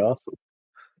 That'd be awesome.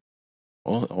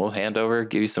 We'll hand over,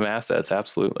 give you some assets.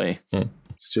 Absolutely.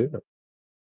 Let's do it.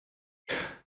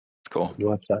 It's cool.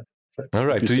 You'll have time. All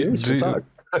right. Do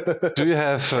you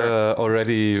have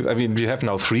already, I mean, you have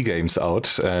now 3 games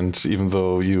out, and even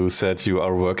though you said you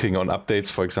are working on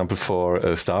updates, for example,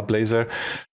 for Star Blazer,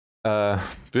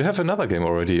 do you have another game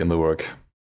already in the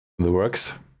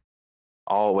works?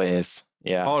 Always.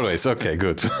 Yeah. Always. Okay,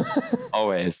 good.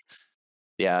 Always.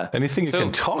 Yeah. Anything you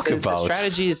can talk about? The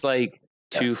strategy is like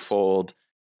twofold.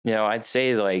 I'd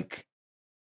say like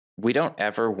we don't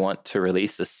ever want to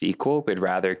release a sequel. We'd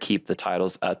rather keep the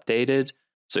titles updated.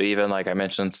 So even like I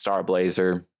mentioned, Star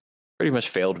Blazer, pretty much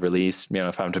failed release,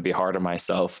 if I'm to be hard on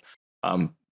myself. A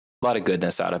lot of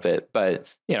goodness out of it, but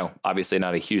obviously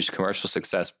not a huge commercial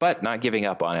success, but not giving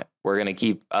up on it. We're going to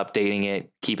keep updating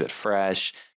it, keep it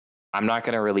fresh. I'm not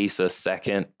going to release a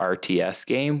second RTS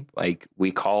game. Like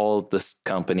we call this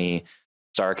company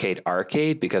Starcade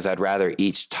Arcade because I'd rather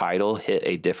each title hit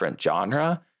a different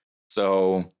genre.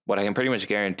 So what I can pretty much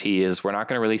guarantee is we're not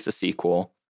going to release a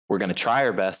sequel. We're going to try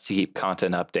our best to keep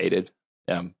content updated.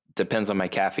 Depends on my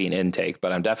caffeine intake,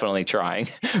 but I'm definitely trying,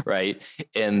 right?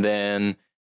 And then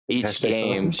each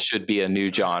game should be a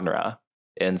new genre.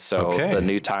 And so the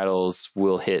new titles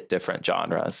will hit different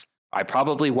genres. I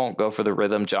probably won't go for the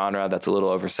rhythm genre. That's a little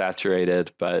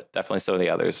oversaturated, but definitely some of the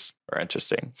others are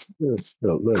interesting.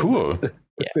 Cool.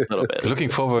 Yeah, a little bit. Looking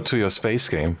forward to your space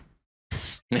game.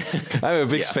 I'm a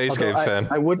big space game fan.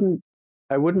 I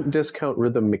wouldn't discount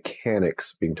rhythm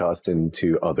mechanics being tossed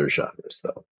into other genres,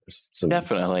 though.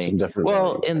 Definitely.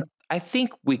 Well, and I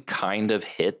think we kind of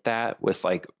hit that with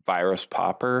like Virus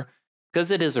Popper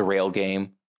because it is a rail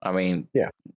game. I mean,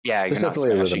 you're not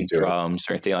smashing drums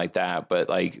or anything like that, but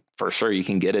like for sure you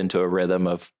can get into a rhythm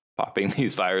of popping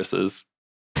these viruses.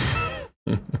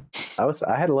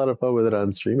 I had a lot of fun with it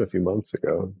on stream a few months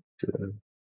ago.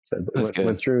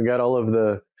 Went through and got all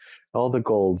the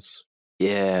golds.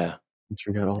 Yeah. Went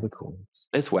through and got all the golds.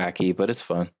 It's wacky, but it's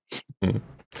fun.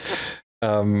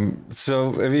 So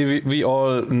we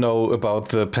all know about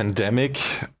the pandemic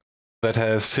that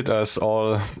has hit us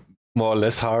all more or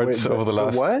less hard over the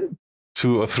last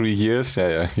 2 or 3 years.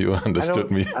 Yeah, you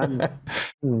understood me.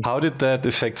 How did that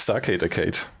affect Starcade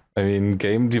Arcade? I mean,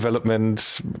 game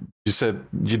development, you said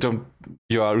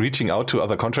you are reaching out to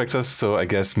other contractors, so I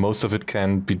guess most of it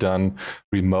can be done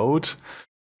remote.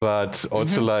 But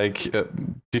also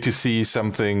did you see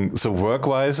something, so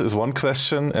work-wise is one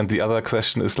question, and the other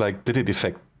question is like, did it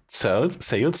affect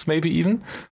sales maybe even?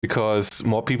 Because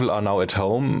more people are now at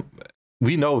home.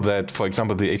 We know that, for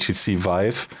example, the HTC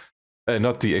Vive,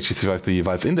 not the HTC Vive, the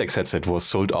Vive Index headset was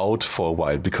sold out for a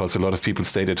while because a lot of people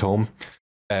stayed at home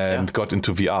and got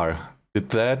into VR. Did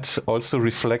that also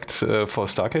reflect for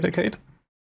Starcade Arcade?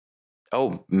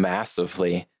 Oh,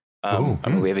 massively. I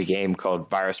mean, we have a game called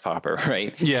Virus Popper,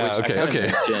 right? Yeah,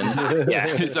 okay.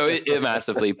 Yeah, so it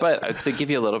massively. But to give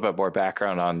you a little bit more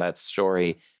background on that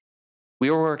story, we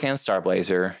were working on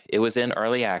Starblazer. It was in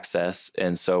early access,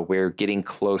 and so we're getting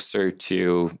closer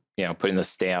to putting the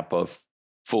stamp of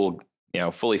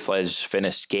fully fledged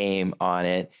finished game on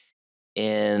it.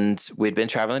 And we'd been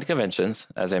traveling to conventions,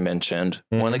 as I mentioned.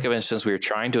 One of the conventions we were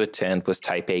trying to attend was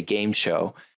Taipei Game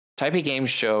Show. Taipei Game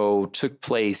Show took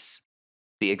place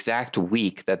the exact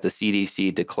week that the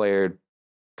CDC declared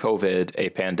COVID a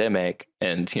pandemic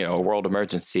and a world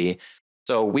emergency.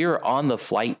 So we were on the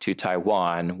flight to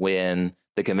Taiwan when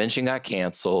the convention got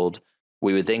canceled.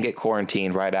 We would then get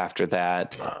quarantined right after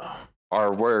that.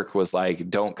 Our work was like,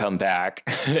 don't come back.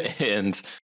 And,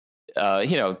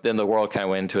 then the world kind of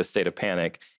went into a state of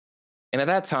panic. And at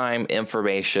that time,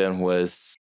 information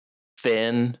was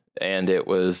thin and it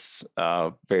was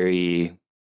very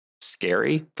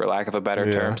scary, for lack of a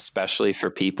better term, especially for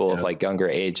people of like younger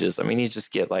ages. I mean, you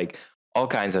just get like all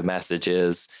kinds of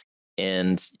messages.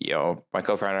 And, my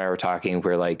co-founder and I were talking,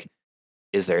 we're like,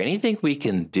 is there anything we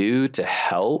can do to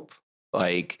help?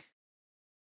 Like,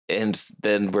 and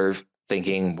then we're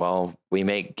thinking, well, we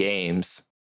make games.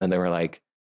 And they were like,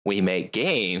 we make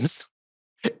games.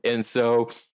 And so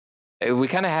we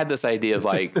kind of had this idea of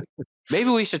like, maybe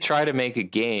we should try to make a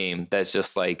game that's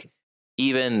just like,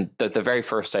 even the very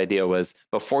first idea was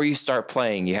before you start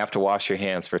playing, you have to wash your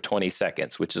hands for 20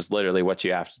 seconds, which is literally what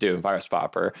you have to do in Virus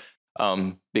Popper.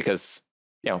 Because,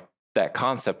 that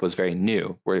concept was very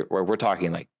new. We're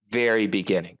talking like very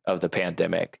beginning of the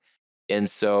pandemic. And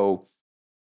so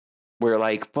we're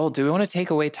like, well, do we want to take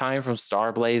away time from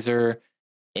Starblazer?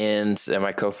 And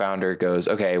my co-founder goes,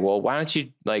 okay, well, why don't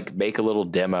you like make a little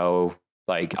demo?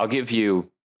 Like, I'll give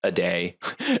you a day,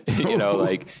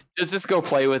 like just go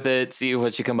play with it, see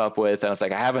what you come up with. And I was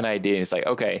like, I have an idea. And he's like,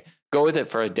 okay, go with it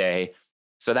for a day.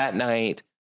 So that night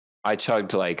I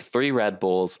chugged like 3 Red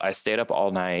Bulls. I stayed up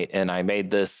all night and I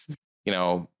made this,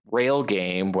 rail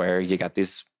game where you got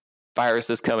these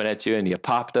viruses coming at you and you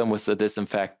pop them with the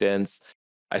disinfectants.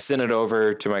 I sent it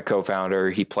over to my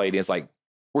co-founder. He played. He's like,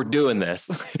 we're doing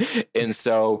this. And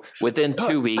so within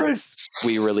 2 weeks,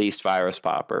 we released Virus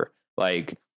Popper.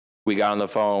 Like, we got on the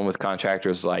phone with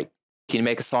contractors like, can you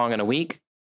make a song in a week?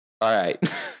 All right.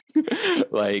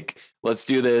 Like, let's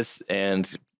do this.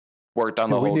 And worked on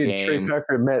the whole game. We need Trey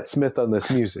Parker and Matt Smith on this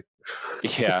music.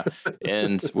 Yeah.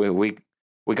 And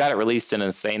we got it released in an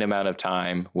insane amount of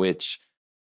time, which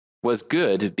was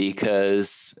good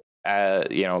because,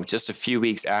 just a few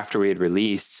weeks after we had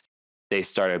released, they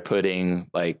started putting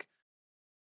like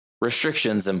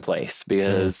restrictions in place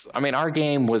because, I mean, our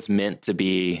game was meant to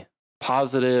be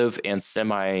positive and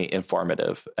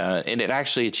semi-informative. And it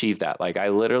actually achieved that. Like, I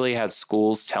literally had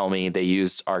schools tell me they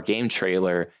used our game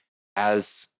trailer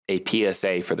as a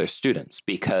PSA for their students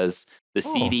because the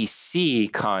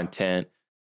CDC content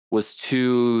was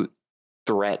too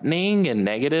threatening and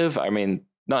negative. I mean,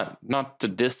 not to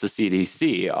diss the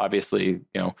CDC, obviously,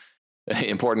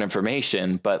 important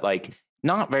information, but like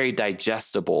not very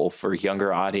digestible for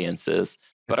younger audiences.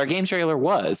 But our game trailer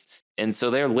was. And so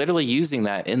they're literally using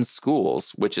that in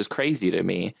schools, which is crazy to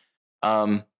me.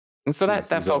 And so that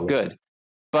felt good.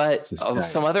 But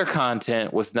some other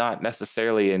content was not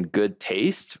necessarily in good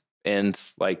taste. And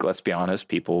like, let's be honest,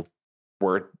 people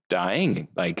were dying.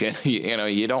 Like,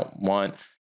 you don't want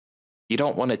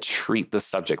to treat the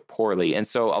subject poorly. And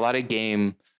so a lot of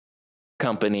game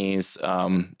companies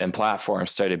and platforms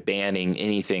started banning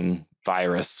anything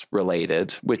virus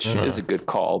related, which is a good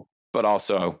call. But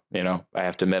also, I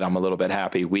have to admit, I'm a little bit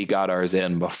happy we got ours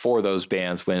in before those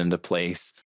bans went into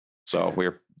place. So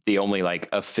we're the only like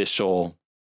official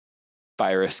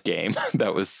virus game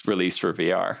that was released for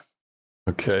VR.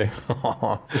 Okay.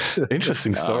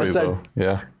 Interesting story, though.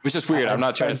 Yeah. Which is weird. I'm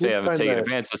not trying to say I'm taking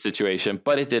advantage of the situation,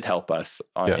 but it did help us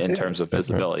in terms of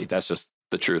visibility. That's just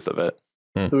the truth of it.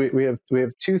 So we have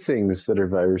 2 things that are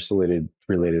virus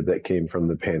related that came from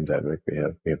the pandemic. We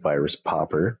have Virus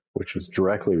Popper, which was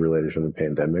directly related to the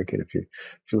pandemic. And if you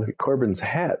look at Corbin's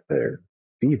hat there,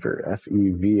 FeVR,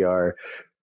 FeVR.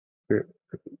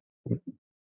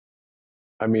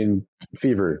 I mean,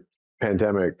 fever,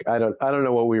 pandemic. I don't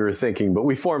know what we were thinking, but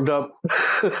we formed up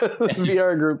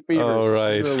VR group FeVR. Oh,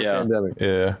 right. Pandemic.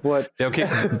 Yeah. What? Yeah, okay.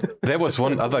 There was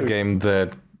one other game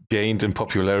that gained in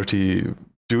popularity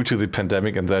due to the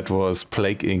pandemic, and that was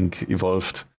Plague Inc.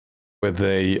 Evolved, where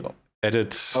they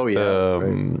added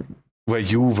where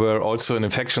you were also an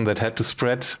infection that had to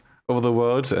spread over the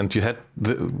world, and you had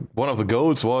one of the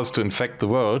goals was to infect the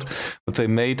world, but they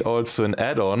made also an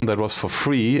add-on that was for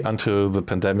free until the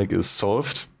pandemic is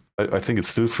solved. I think it's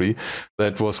still free.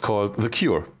 That was called The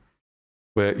Cure,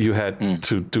 where you had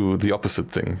to do the opposite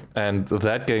thing. And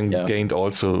that game gained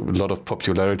also a lot of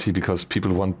popularity because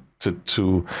people wanted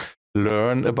to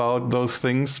learn about those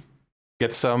things,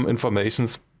 get some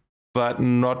informations, but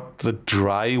not the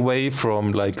dry way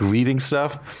from like reading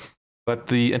stuff, but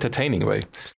the entertaining way.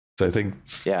 So I think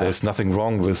there's nothing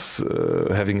wrong with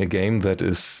having a game that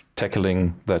is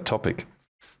tackling that topic.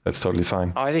 That's totally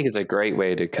fine. I think it's a great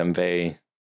way to convey,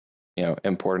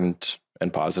 important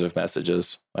and positive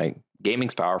messages. Like,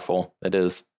 gaming's powerful. It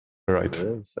is. Right. It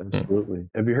is, absolutely.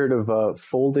 Have you heard of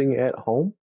folding at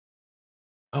home?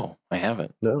 Oh, I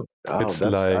haven't. No. It's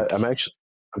like I'm kind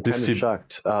of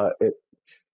shocked.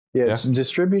 It's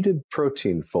distributed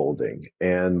protein folding.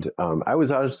 And I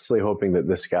was honestly hoping that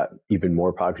this got even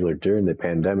more popular during the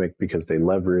pandemic because they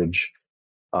leverage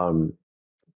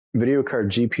video card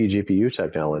GPU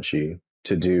technology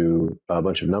to do a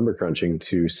bunch of number crunching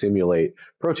to simulate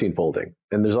protein folding.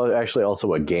 And there's actually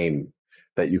also a game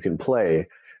that you can play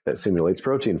that simulates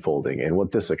protein folding. And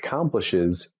what this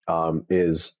accomplishes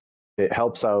is it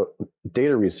helps out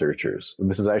data researchers.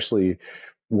 This is actually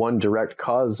one direct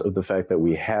cause of the fact that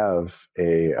we have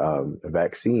a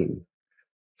vaccine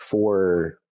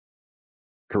for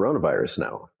coronavirus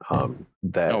now.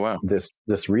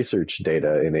 This research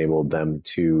data enabled them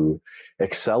to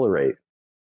accelerate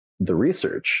the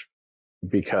research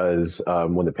because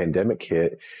when the pandemic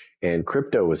hit and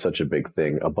crypto was such a big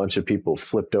thing, a bunch of people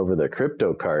flipped over their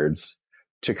crypto cards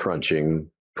to crunching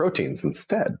proteins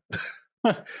instead.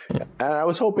 And I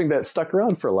was hoping that stuck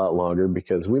around for a lot longer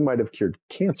because we might have cured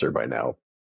cancer by now.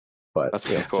 But that's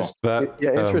really cool.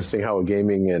 Interesting how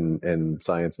gaming and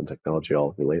science and technology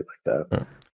all relate like that.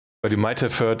 But you might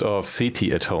have heard of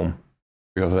CT at home,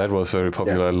 because that was very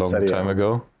popular a long time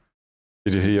ago.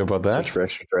 Did you hear about that?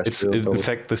 It's in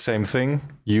fact the same thing.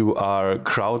 You are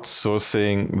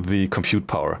crowdsourcing the compute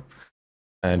power.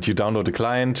 And you download a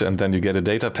client, and then you get a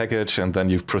data package, and then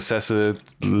you process it,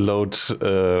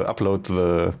 upload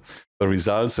the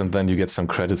results, and then you get some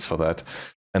credits for that.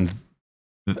 And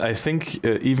I think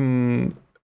even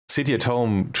City at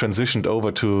Home transitioned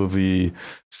over to the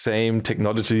same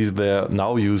technologies they're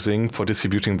now using for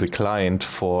distributing the client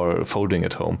for folding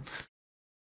at home.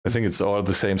 I think it's all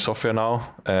the same software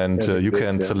now, and you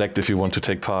can select if you want to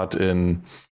take part in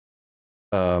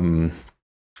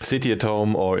City at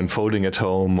Home or in folding at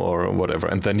home or whatever.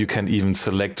 And then you can even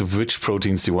select which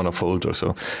proteins you want to fold or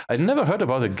so. I never heard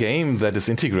about a game that is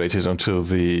integrated onto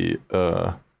the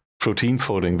protein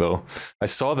folding, though. I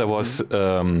saw there was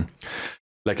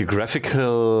like a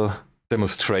graphical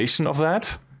demonstration of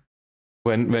that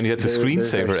when you had the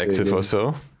screensaver active or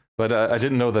so. But I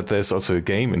didn't know that there's also a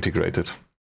game integrated.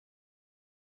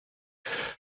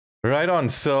 Right on.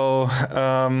 So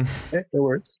it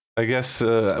works. I guess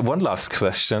one last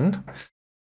question.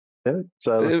 Yeah,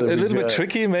 so a little bit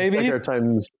tricky, maybe. Our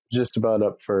time's just about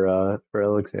up for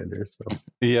Alexander. So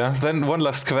yeah, then one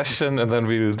last question, and then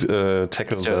we'll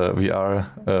tackle the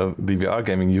VR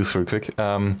gaming news real quick.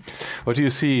 What do you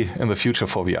see in the future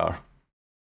for VR?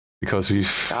 Because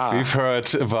we've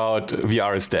heard about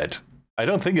VR is dead. I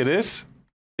don't think it is.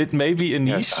 It may be a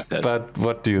niche, but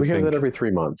what do you think? We hear that every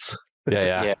 3 months.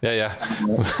 Yeah.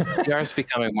 VR is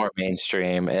becoming more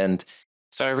mainstream, and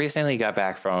so I recently got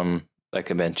back from a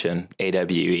convention,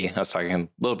 AWE. I was talking a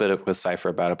little bit with Xypher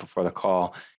about it before the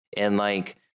call, and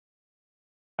like,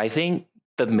 I think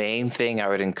the main thing I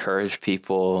would encourage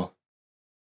people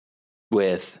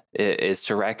with is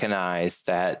to recognize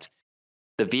that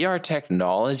the VR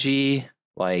technology,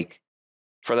 like,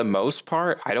 for the most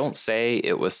part, I don't say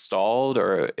it was stalled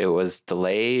or it was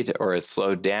delayed or it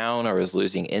slowed down or is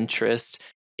losing interest.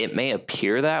 It may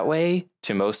appear that way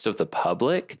to most of the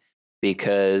public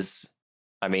because,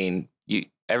 I mean,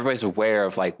 everybody's aware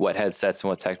of like what headsets and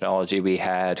what technology we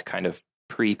had kind of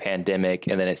pre-pandemic,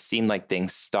 and then it seemed like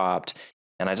things stopped.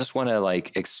 And I just want to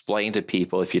like explain to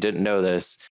people, if you didn't know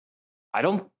this,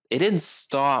 it didn't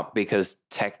stop because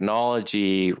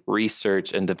technology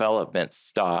research and development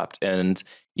stopped. And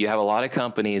you have a lot of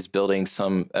companies building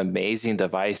some amazing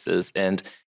devices. And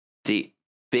the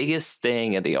biggest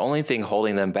thing and the only thing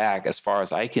holding them back, as far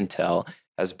as I can tell,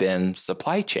 has been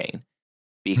supply chain,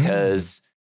 because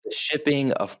the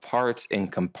shipping of parts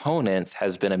and components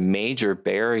has been a major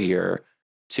barrier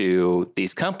to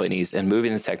these companies and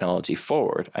moving the technology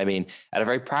forward. I mean, at a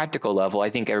very practical level, I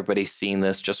think everybody's seen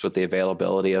this just with the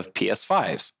availability of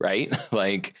PS5s, right?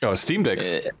 Like Steam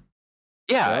Decks.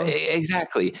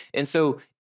 Exactly. And so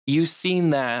you've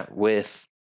seen that with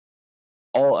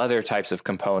all other types of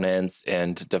components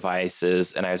and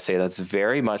devices. And I would say that's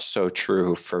very much so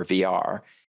true for VR,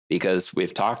 because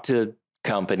we've talked to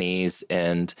companies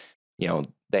and,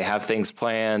 they have things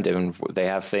planned and they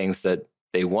have things that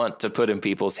they want to put in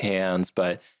people's hands,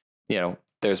 but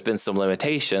there's been some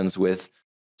limitations with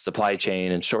supply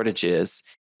chain and shortages.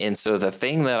 And so the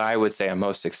thing that I would say I'm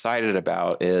most excited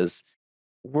about is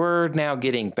we're now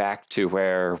getting back to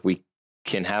where we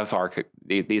can have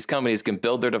these companies can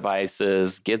build their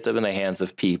devices, get them in the hands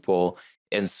of people.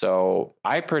 And so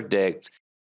I predict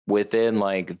within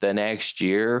like the next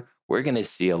year, we're going to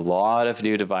see a lot of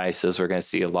new devices. We're going to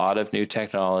see a lot of new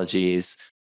technologies.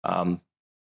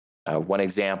 One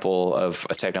example of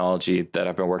a technology that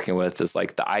I've been working with is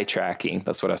like the eye tracking.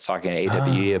 That's what I was talking to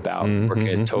AWE about, working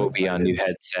with Toby on new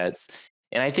headsets.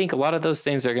 And I think a lot of those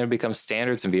things are going to become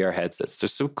standards in VR headsets.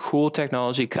 There's some cool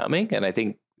technology coming, and I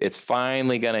think it's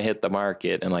finally going to hit the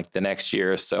market in like the next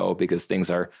year or so because things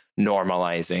are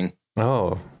normalizing.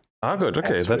 Oh, good.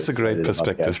 Okay, that's a great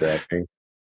perspective.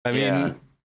 I mean,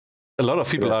 a lot of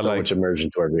people are so like much immersion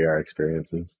toward VR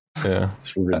experiences. Yeah,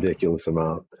 it's a ridiculous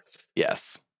amount.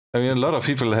 Yes. I mean, a lot of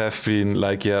people have been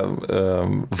like,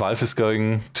 Valve is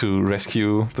going to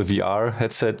rescue the VR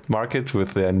headset market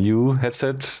with their new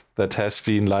headset that has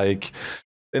been like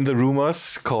in the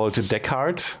rumors called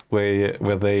Deckard,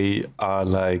 where they are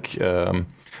like the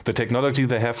technology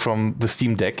they have from the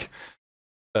Steam Deck,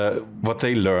 what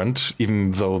they learned,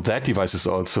 even though that device is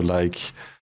also like,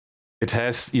 it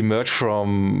has emerged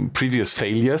from previous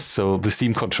failures. So the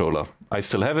Steam controller, I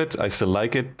still have it, I still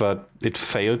like it, but it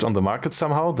failed on the market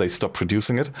somehow. They stopped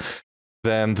producing it.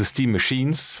 Then the Steam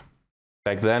machines,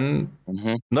 back then,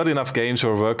 not enough games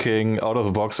were working out of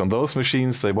the box on those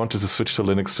machines. They wanted to switch to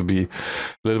Linux to be a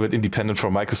little bit independent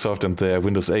from Microsoft and their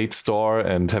Windows 8 store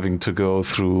and having to go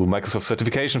through Microsoft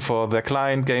certification for their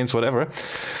client games, whatever.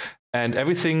 And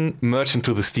everything merged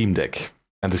into the Steam Deck.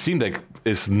 And the Steam Deck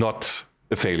is not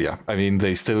a failure. I mean,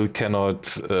 they still cannot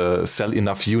sell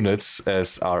enough units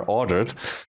as are ordered.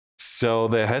 So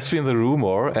there has been the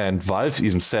rumor, and Valve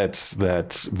even said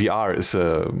that VR is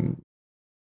a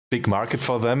big market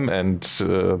for them, and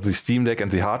the Steam Deck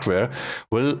and the hardware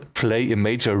will play a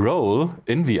major role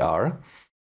in VR.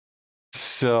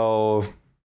 So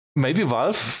maybe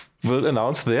Valve will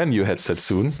announce their new headset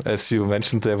soon. As you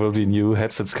mentioned, there will be new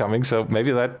headsets coming, so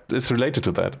maybe that is related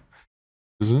to that.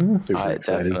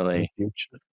 Definitely.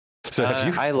 So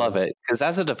I love it because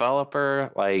as a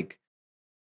developer, like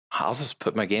I'll just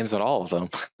put my games on all of them.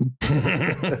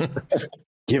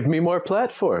 Give me more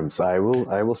platforms. I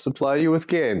will supply you with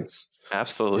games.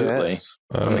 Absolutely. Yes.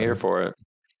 I'm here for it.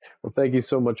 Well, thank you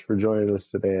so much for joining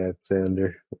us today,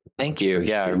 Alexander. Thank you.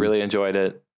 Yeah, I really enjoyed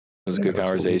it. It was a good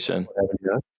conversation.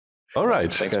 All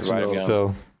right. Thanks for inviting me on.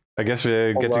 So I guess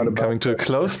we're coming to a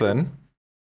close then.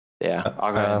 Yeah,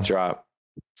 I'll go ahead and drop.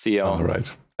 See you all. All right.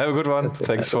 Have a good one.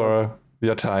 Thanks for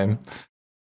your time.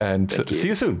 And see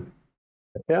you soon.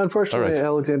 Yeah, unfortunately,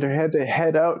 Alexander had to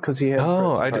head out because he had.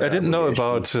 Oh, I didn't know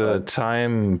about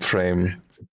time frame.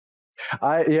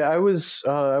 I was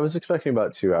expecting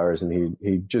about 2 hours, and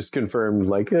he just confirmed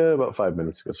like about 5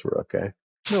 minutes ago, so we're okay.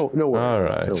 No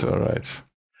worries. All right.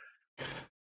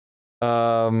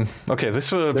 Okay,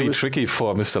 this will be tricky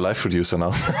for Mr. Live Producer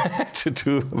now to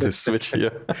do the switch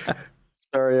here.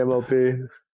 Sorry, MLP.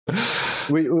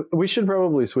 We should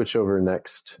probably switch over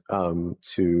next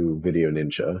to Video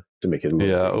Ninja to make it a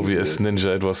little OBS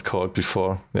Ninja it was called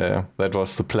before. Yeah, that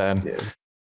was the plan.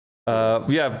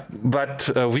 But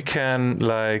we can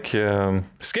like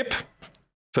skip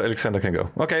so Alexander can go.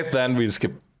 Okay, then we'll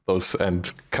skip those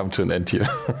and come to an end here.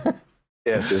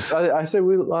 Yes. I say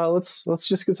let's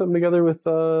just get something together with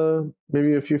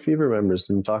maybe a few FeVR members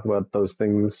and talk about those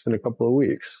things in a couple of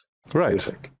weeks. Right.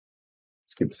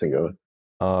 Let's keep this thing going.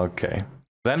 Okay.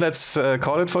 Then let's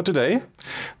call it for today.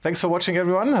 Thanks for watching,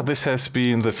 everyone. This has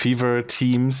been the FeVR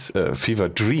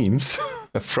FeVR Dreams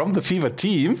from the FeVR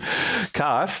team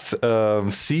cast,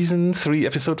 season 3,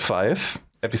 episode 5,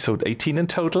 episode 18 in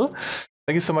total.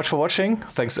 Thank you so much for watching.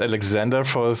 Thanks, Alexander,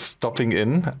 for stopping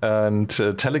in and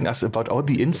telling us about all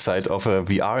the insight of a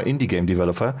VR indie game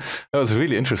developer. That was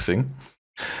really interesting.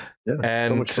 Yeah,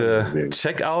 and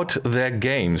check out their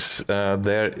games.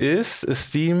 There is a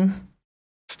Steam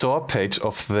store page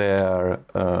of their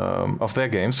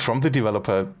games from the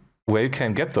developer where you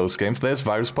can get those games. There's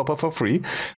Virus Popper for free.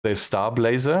 There's Star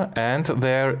Blazer, and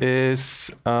there is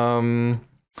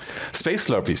Space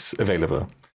Slurpees available.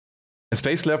 And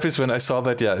Space Slurpees, when I saw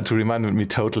that, it reminded me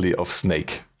totally of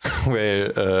Snake.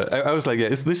 Where I was like,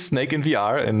 is this Snake in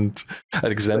VR? And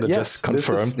Alexander just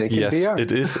confirmed, yes,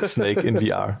 it is Snake in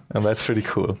VR. And that's pretty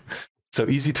cool. So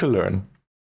easy to learn.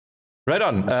 Right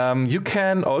on. You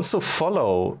can also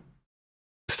follow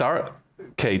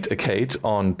Starcade Arcade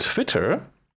on Twitter,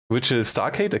 which is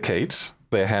Starcade Arcade,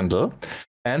 their handle.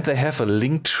 And they have a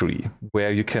link tree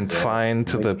where you can find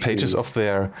the pages of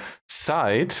their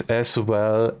site as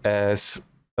well as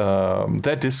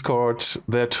their Discord,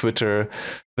 their Twitter,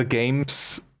 the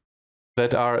games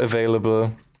that are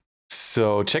available.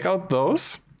 So check out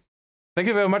those. Thank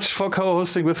you very much for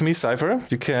co-hosting with me, Xypher.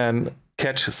 You can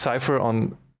catch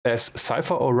Xypher as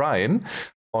Xypher Orion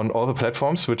on all the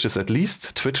platforms, which is at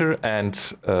least Twitter and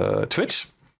Twitch.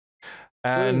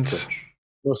 And Twitch.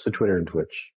 Mostly Twitter and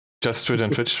Twitch. Just Twitter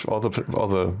and Twitch, all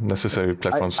the necessary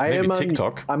platforms. Maybe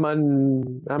TikTok. I'm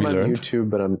on YouTube,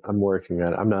 but I'm working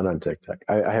on it. I'm not on TikTok.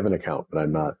 I have an account, but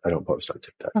I'm not. I don't post on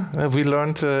TikTok. We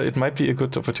learned it might be a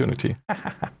good opportunity.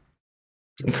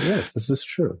 Yes, this is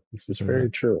true. This is very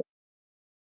true.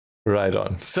 Right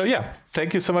on. So yeah,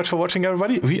 thank you so much for watching,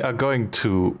 everybody. We are going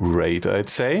to raid, I'd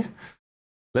say.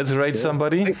 Let's raid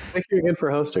somebody. Thank you again for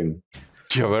hosting.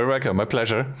 You're very welcome. My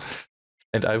pleasure.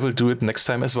 And I will do it next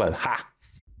time as well. Ha!